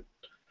little bit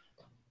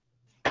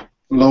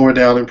lower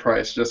down in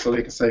price just so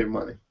they can save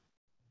money.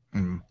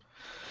 So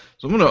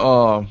I'm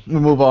gonna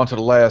move on to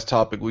the last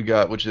topic we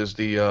got, which is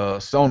the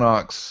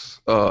Sonox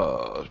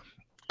a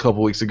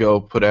couple weeks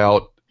ago put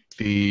out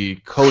the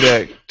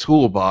Codec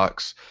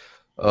Toolbox,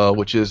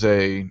 which is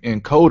a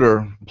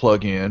encoder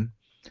plugin,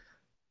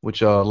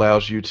 which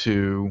allows you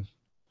to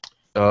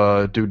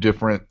do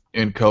different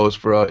encodes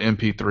for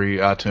MP3,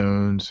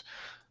 iTunes.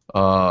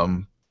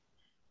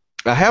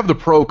 I have the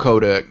Pro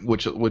codec,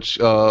 which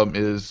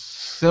is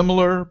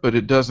similar, but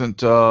it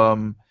doesn't.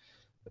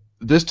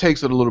 This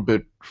takes it a little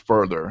bit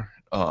further,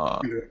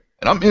 and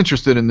I'm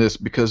interested in this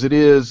because it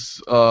is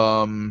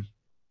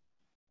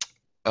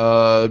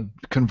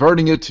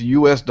converting it to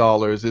U.S.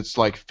 dollars. It's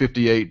like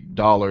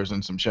 $58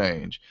 and some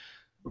change.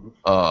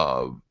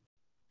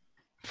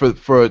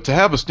 For to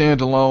have a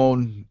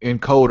standalone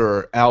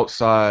encoder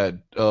outside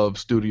of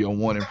Studio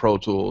One and Pro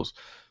Tools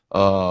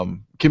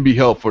can be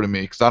helpful to me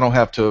because I don't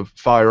have to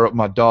fire up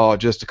my DAW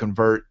just to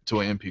convert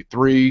to an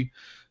MP3.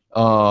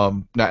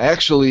 Now, I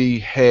actually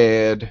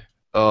had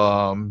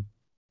I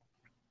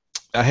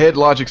had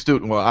Logic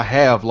Studio. Well, I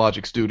have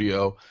Logic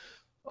Studio.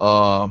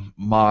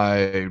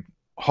 My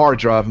hard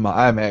drive in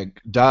my iMac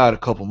died a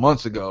couple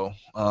months ago,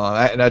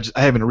 and I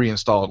haven't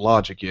reinstalled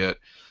Logic yet.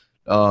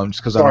 Just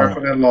because I'm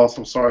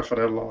sorry for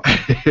that loss.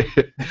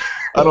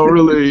 I don't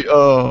really.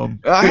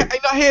 I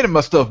had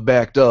my stuff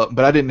backed up,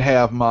 but I didn't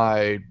have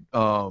my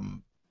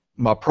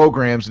my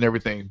programs and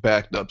everything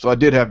backed up. So I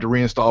did have to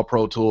reinstall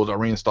Pro Tools. I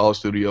reinstalled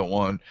Studio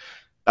One.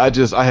 I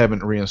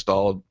haven't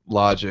reinstalled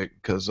Logic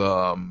because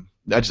I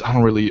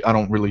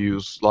don't really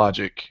use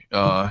Logic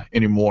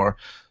anymore.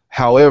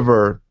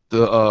 However,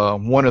 the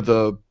one of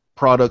the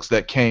products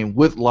that came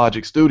with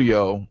Logic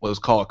Studio was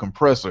called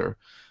Compressor.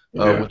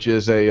 Which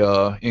is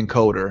a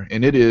encoder,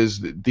 and it is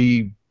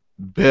the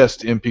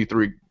best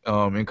MP3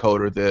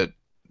 encoder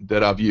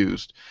that I've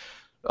used.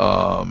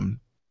 I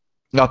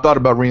thought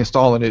about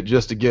reinstalling it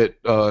just to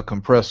get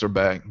Compressor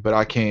back, but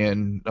I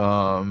can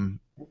I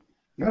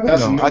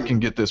can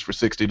get this for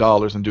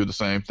 $60 and do the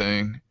same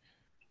thing.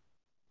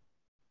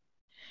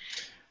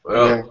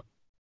 Well,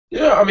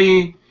 yeah, I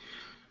mean,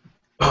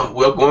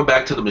 well, going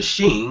back to the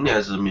machine,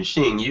 as a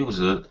machine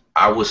user,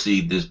 I would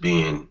see this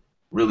being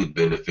really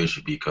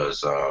beneficial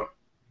because,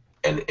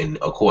 and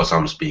of course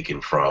I'm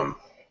speaking from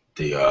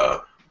the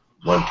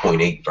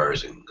 1.8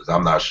 version because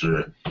I'm not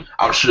sure.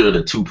 I'm sure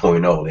the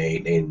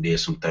 2.0 they did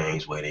some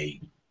things where they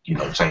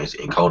changed the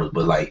encoders,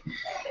 but like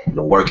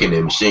working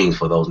in machines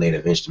for those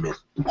Native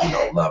Instruments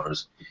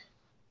lovers,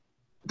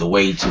 the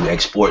way to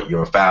export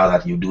your files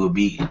after you do a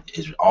beat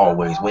is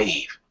always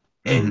WAV,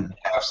 and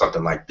have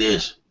something like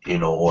this,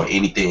 or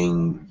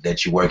anything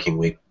that you're working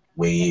with.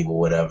 Wave or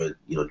whatever,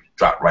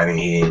 drop right in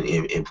here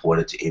and import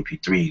it to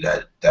MP3.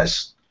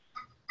 That's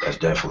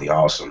definitely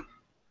awesome.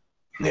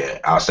 Yeah,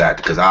 outside,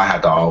 because I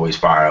have to always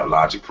fire up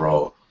Logic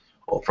Pro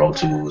or Pro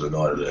Tools in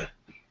order to,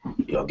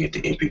 get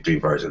the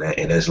MP3 version.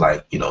 And it's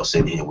like,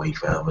 sitting here waiting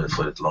for him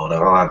for it to load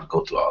up. I don't have to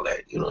go through all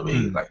that. You know what I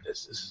mean? Like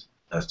that's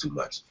too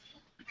much.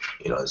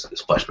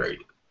 It's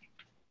frustrating.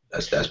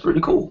 That's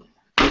pretty cool.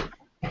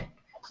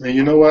 And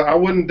you know what? I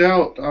wouldn't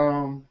doubt,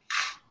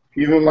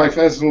 even like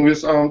for instance, we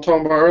was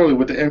talking about earlier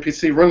with the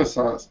MPC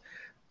Renaissance.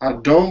 I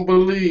don't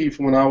believe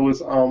when I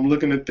was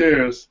looking at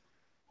theirs,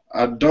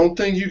 I don't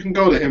think you can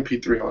go to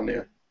MP3 on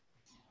there.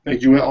 I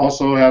think you would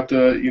also have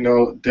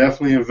to,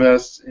 definitely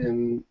invest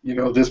in,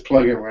 this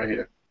plugin right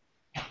here.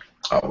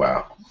 Oh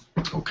wow.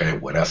 Okay,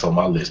 well that's on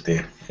my list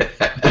then.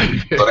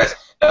 So that's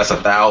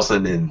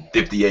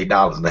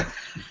 $1,058 now.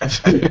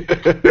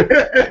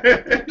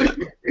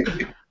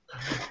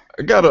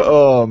 I got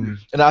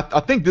and I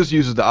think this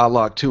uses the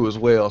iLok 2 as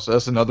well, so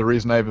that's another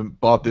reason I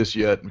haven't bought this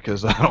yet,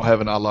 because I don't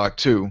have an iLok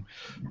 2.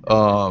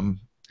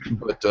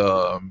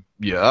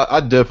 Yeah,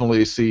 I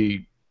definitely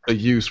see a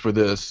use for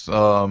this.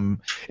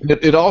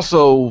 It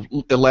also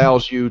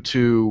allows you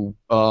to,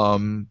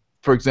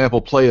 for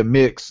example, play a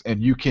mix,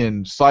 and you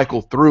can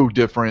cycle through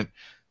different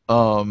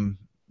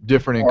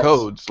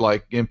encodes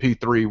like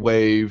MP3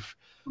 wave,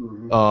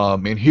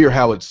 and hear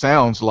how it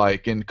sounds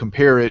like, and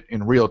compare it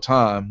in real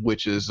time,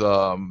 which is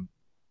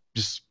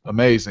just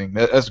amazing.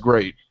 That's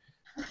great.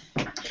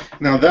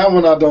 Now that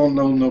one I don't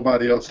know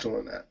nobody else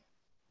doing that.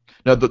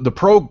 Now the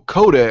Pro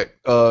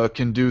codec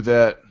can do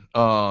that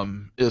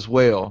as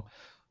well,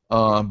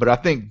 but I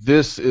think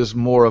this is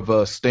more of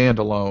a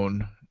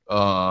standalone.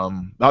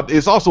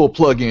 It's also a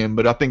plug-in,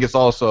 but I think it's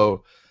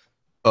also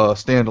a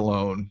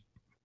standalone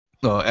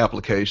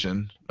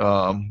application,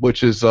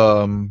 which is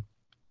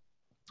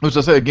which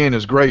I say again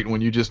is great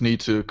when you just need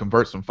to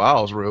convert some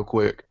files real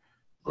quick.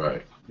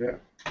 Right. Yeah.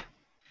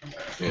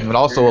 And it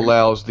also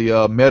allows the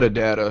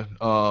metadata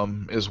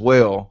as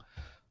well.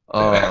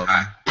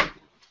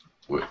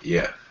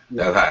 Yeah,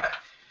 that's high.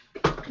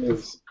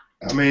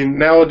 I mean,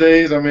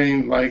 nowadays,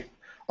 like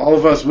all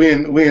of us, we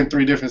in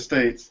 3 different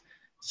states.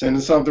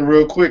 Sending something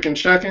real quick and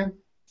checking,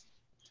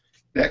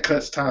 that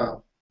cuts time.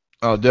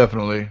 Oh,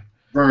 definitely.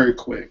 Very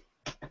quick.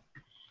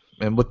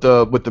 And with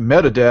the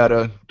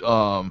metadata,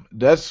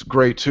 that's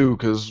great too,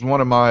 because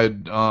one of my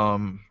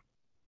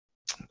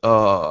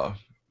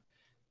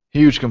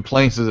huge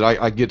complaints is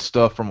that I get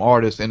stuff from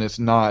artists and it's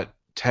not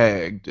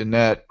tagged, and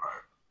that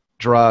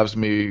drives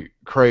me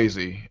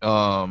crazy.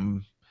 But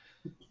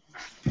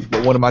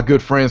one of my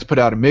good friends put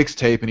out a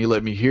mixtape and he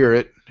let me hear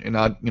it, and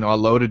I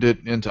loaded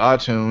it into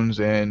iTunes,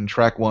 and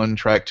track 1,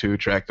 track 2,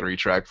 track 3,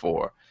 track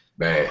 4.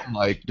 Man, I'm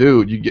like,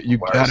 dude, you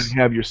gotta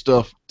have your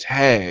stuff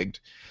tagged.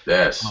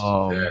 That's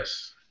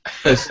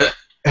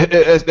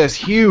that's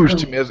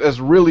huge to me. That's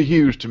really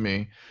huge to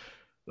me.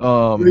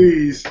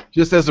 Please,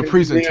 just as a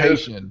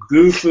presentation.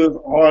 Producers,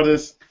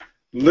 artists,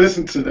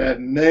 listen to that.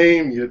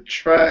 Name your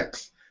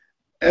tracks,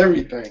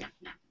 everything.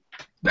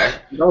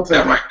 That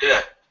right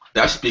there,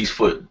 that speaks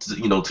for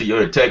to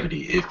your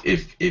integrity.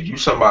 If you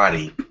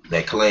somebody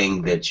that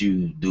claim that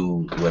you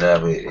do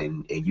whatever,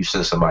 and you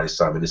send somebody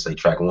something to say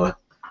track 1,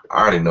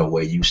 I already know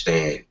where you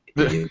stand.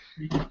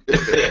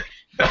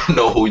 I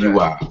know who you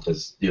are,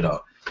 because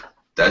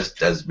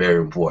that's very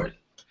important.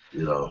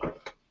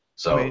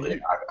 So I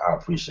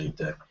appreciate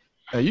that.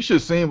 You should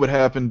have seen what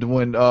happened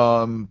when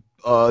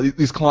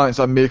these clients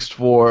I mixed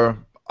for,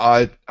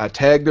 I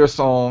tagged their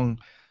song,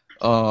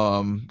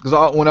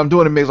 because when I'm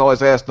doing a mix, I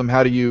always ask them,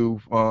 how do you,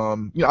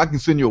 I can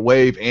send you a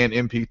wave and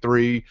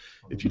MP3.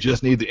 If you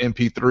just need the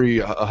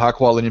MP3, a high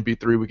quality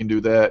MP3, we can do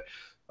that.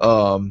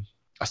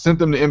 I sent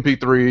them the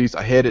MP3s.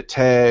 I had it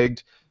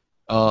tagged.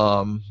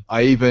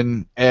 I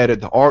even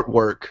added the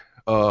artwork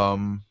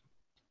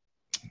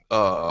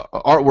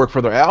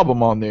for their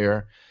album on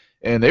there,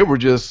 and they were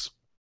just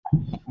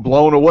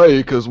blown away,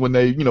 because when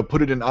they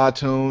put it in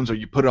iTunes, or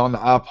you put it on the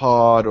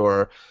iPod,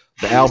 or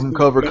the album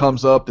cover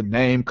comes up, the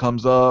name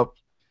comes up,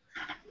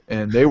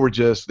 and they were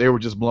just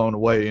blown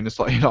away. And it's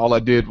like, all I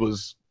did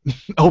was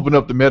open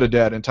up the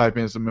metadata and type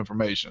in some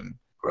information.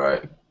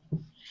 Right.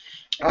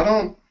 I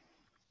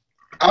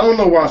don't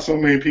know why so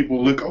many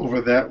people look over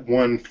that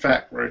one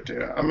fact right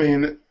there. I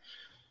mean,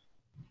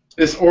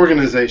 it's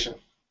organization.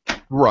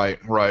 Right.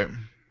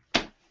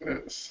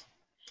 It's,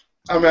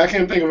 I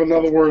can't think of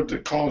another word to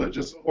call it.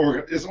 Just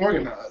it's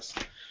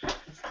organized.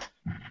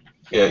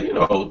 Yeah,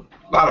 a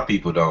lot of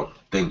people don't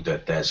think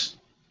that that's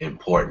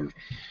important.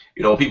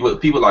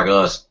 People like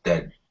us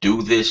that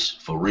do this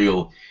for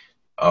real,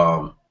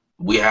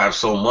 we have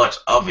so much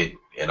of it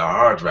in our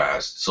hard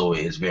drives, so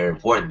it's very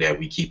important that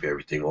we keep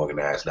everything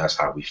organized. That's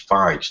how we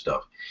find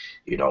stuff.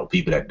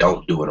 People that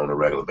don't do it on a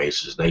regular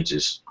basis, they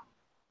just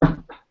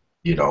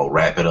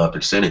wrap it up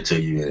and send it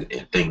to you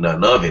and think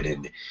nothing of it.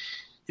 And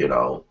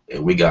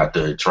and we got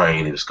to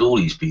train and school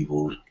these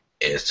people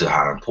as to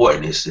how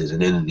important this is.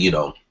 And then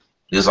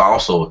this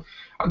also,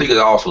 I think it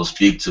also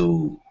speaks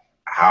to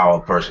how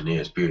a person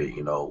is, period.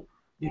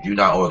 If you're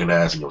not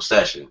organized in your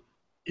session,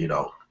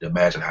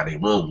 imagine how their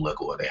room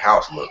look or their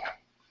house look.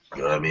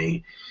 You know what I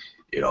mean?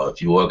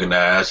 If you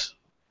organize,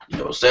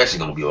 session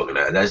gonna be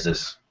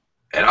organized.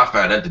 And I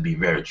found that to be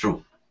very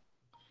true.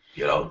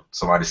 You know,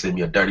 somebody send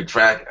me a dirty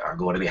track, I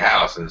go to the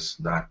house, it's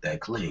not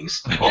that clean.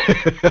 So.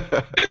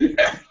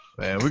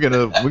 Man, we're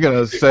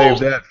gonna save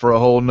that for a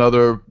whole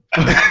nother.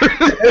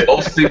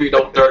 Don't see me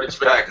no dirty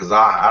track, cause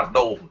I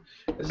know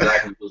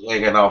exactly what's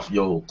hanging off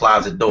your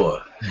closet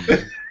door.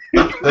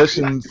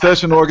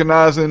 Session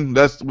organizing.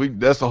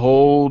 That's a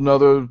whole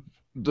nother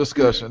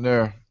discussion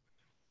there.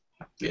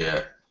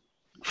 Yeah.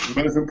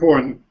 But it's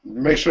important.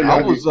 Make sure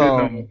y'all get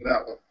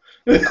that one.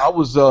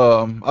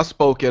 I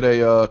spoke at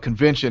a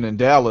convention in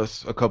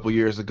Dallas a couple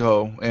years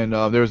ago, and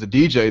there was a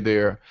DJ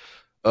there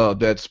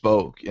that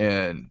spoke,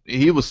 and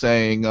he was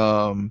saying,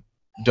 "Don't,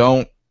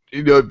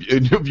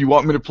 if you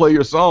want me to play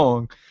your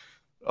song,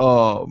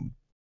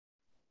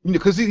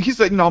 because he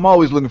said, I'm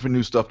always looking for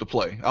new stuff to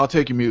play. I'll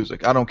take your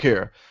music, I don't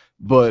care,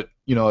 but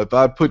if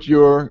I put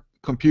your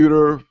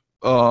computer,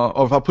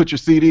 or if I put your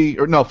CD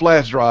or no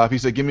flash drive, he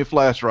said, give me a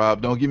flash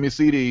drive, don't give me a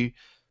CD,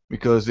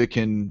 because it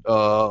can."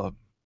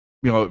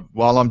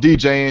 While I'm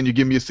DJing, you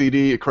give me a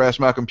CD, it crashed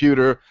my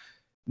computer.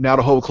 Now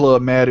the whole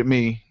club mad at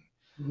me.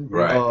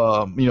 Right.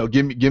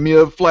 Give me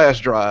a flash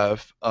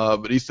drive.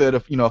 But he said,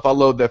 if I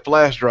load that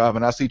flash drive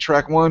and I see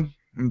track 1,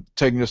 I'm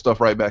taking your stuff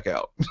right back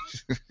out.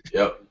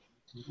 Yep.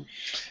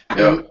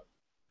 And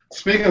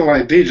speaking of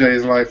like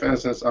DJs, like for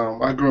instance,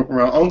 I grew up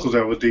around uncles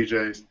that were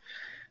DJs,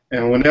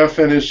 and when they're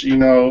finished,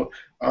 recording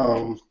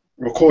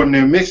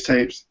their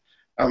mixtapes,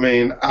 I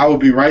mean, I would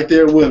be right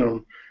there with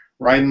them,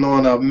 writing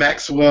on a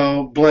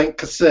Maxwell blank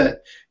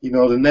cassette, the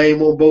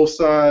name on both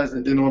sides,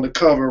 and then on the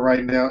cover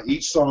right now,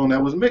 each song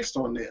that was mixed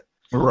on there.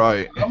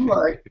 Right. I'm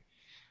like,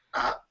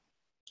 I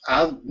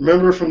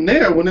remember from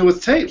there when it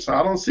was taped, so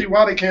I don't see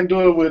why they can't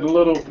do it with a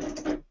little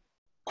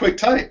quick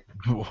type.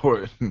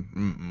 But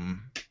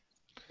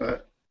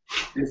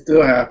it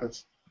still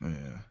happens.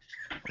 Yeah.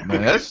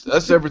 Man,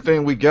 that's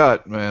everything we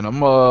got, man.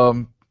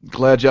 I'm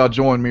glad y'all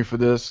joined me for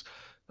this.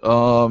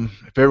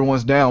 If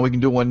everyone's down, we can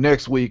do one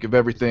next week of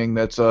everything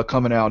that's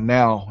coming out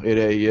now at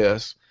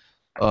AES.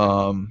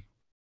 And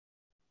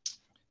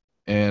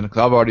cause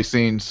I've already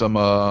seen some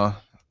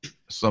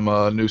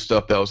new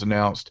stuff that was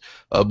announced.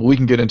 But we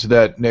can get into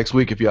that next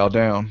week if y'all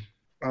down.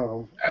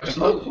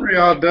 If I'm free,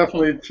 I'll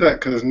definitely check,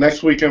 because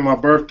next weekend my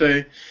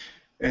birthday,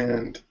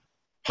 and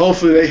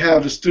hopefully they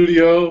have the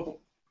studio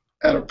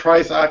at a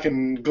price I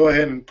can go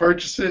ahead and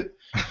purchase it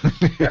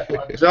at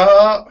my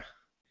job.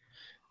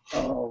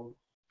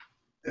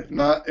 If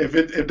not,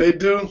 if they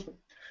do,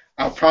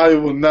 I probably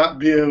will not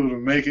be able to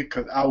make it,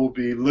 because I will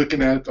be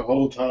looking at it the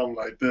whole time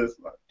like this.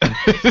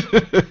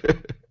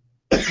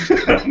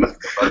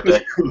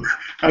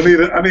 I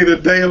need a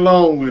day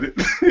alone with it.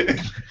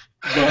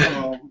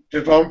 But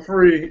if I'm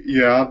free,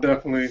 yeah, I'll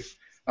definitely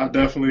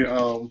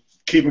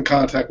keep in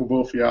contact with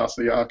both of y'all,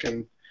 so y'all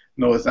can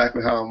know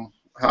exactly how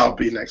I'll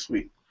be next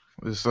week.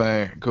 Just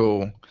saying,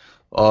 cool.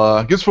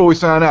 I guess before we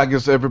sign out, I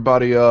guess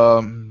everybody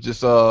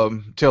just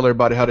tell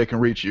everybody how they can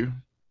reach you.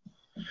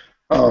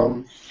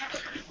 Well,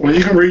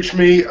 you can reach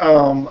me.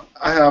 I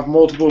have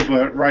multiple,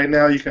 but right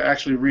now you can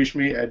actually reach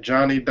me at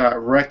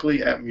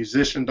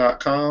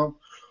johnny.reckley@musician.com,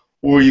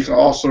 or you can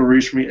also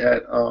reach me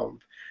at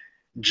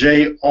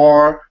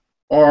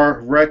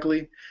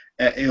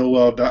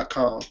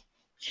jrreckley@aol.com.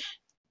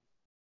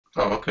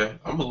 Oh, okay.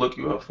 I'm gonna look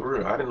you up for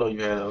real. I didn't know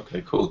you had.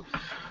 Okay, cool.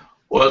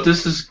 Well,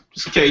 this is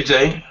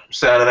KJeih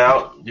signing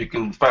out. You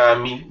can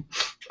find me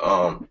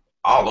all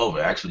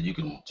over. Actually, you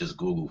can just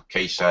Google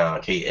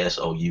KSound,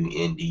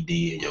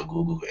 KSOUNDD, in your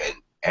Google, and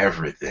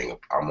everything.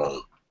 I'm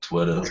on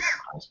Twitter,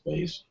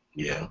 MySpace.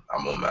 Yeah,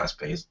 I'm on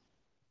MySpace,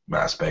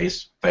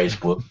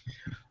 Facebook,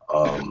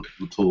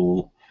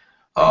 YouTube.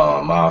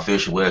 My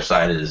official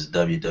website is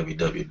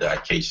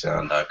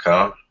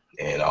www.ksound.com,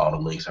 and all the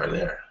links are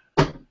there.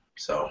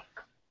 So,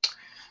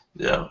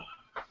 yeah.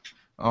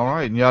 All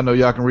right, and y'all know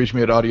y'all can reach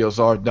me at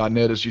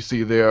audiozard.net, as you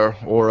see there,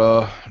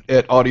 or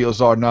at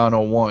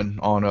audiozard901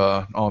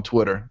 on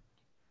Twitter.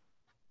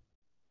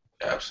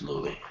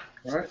 Absolutely.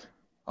 All right.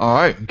 All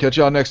right, and catch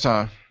y'all next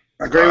time.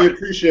 I greatly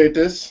appreciate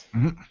this.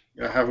 Mm-hmm.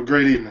 Yeah, have a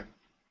great evening.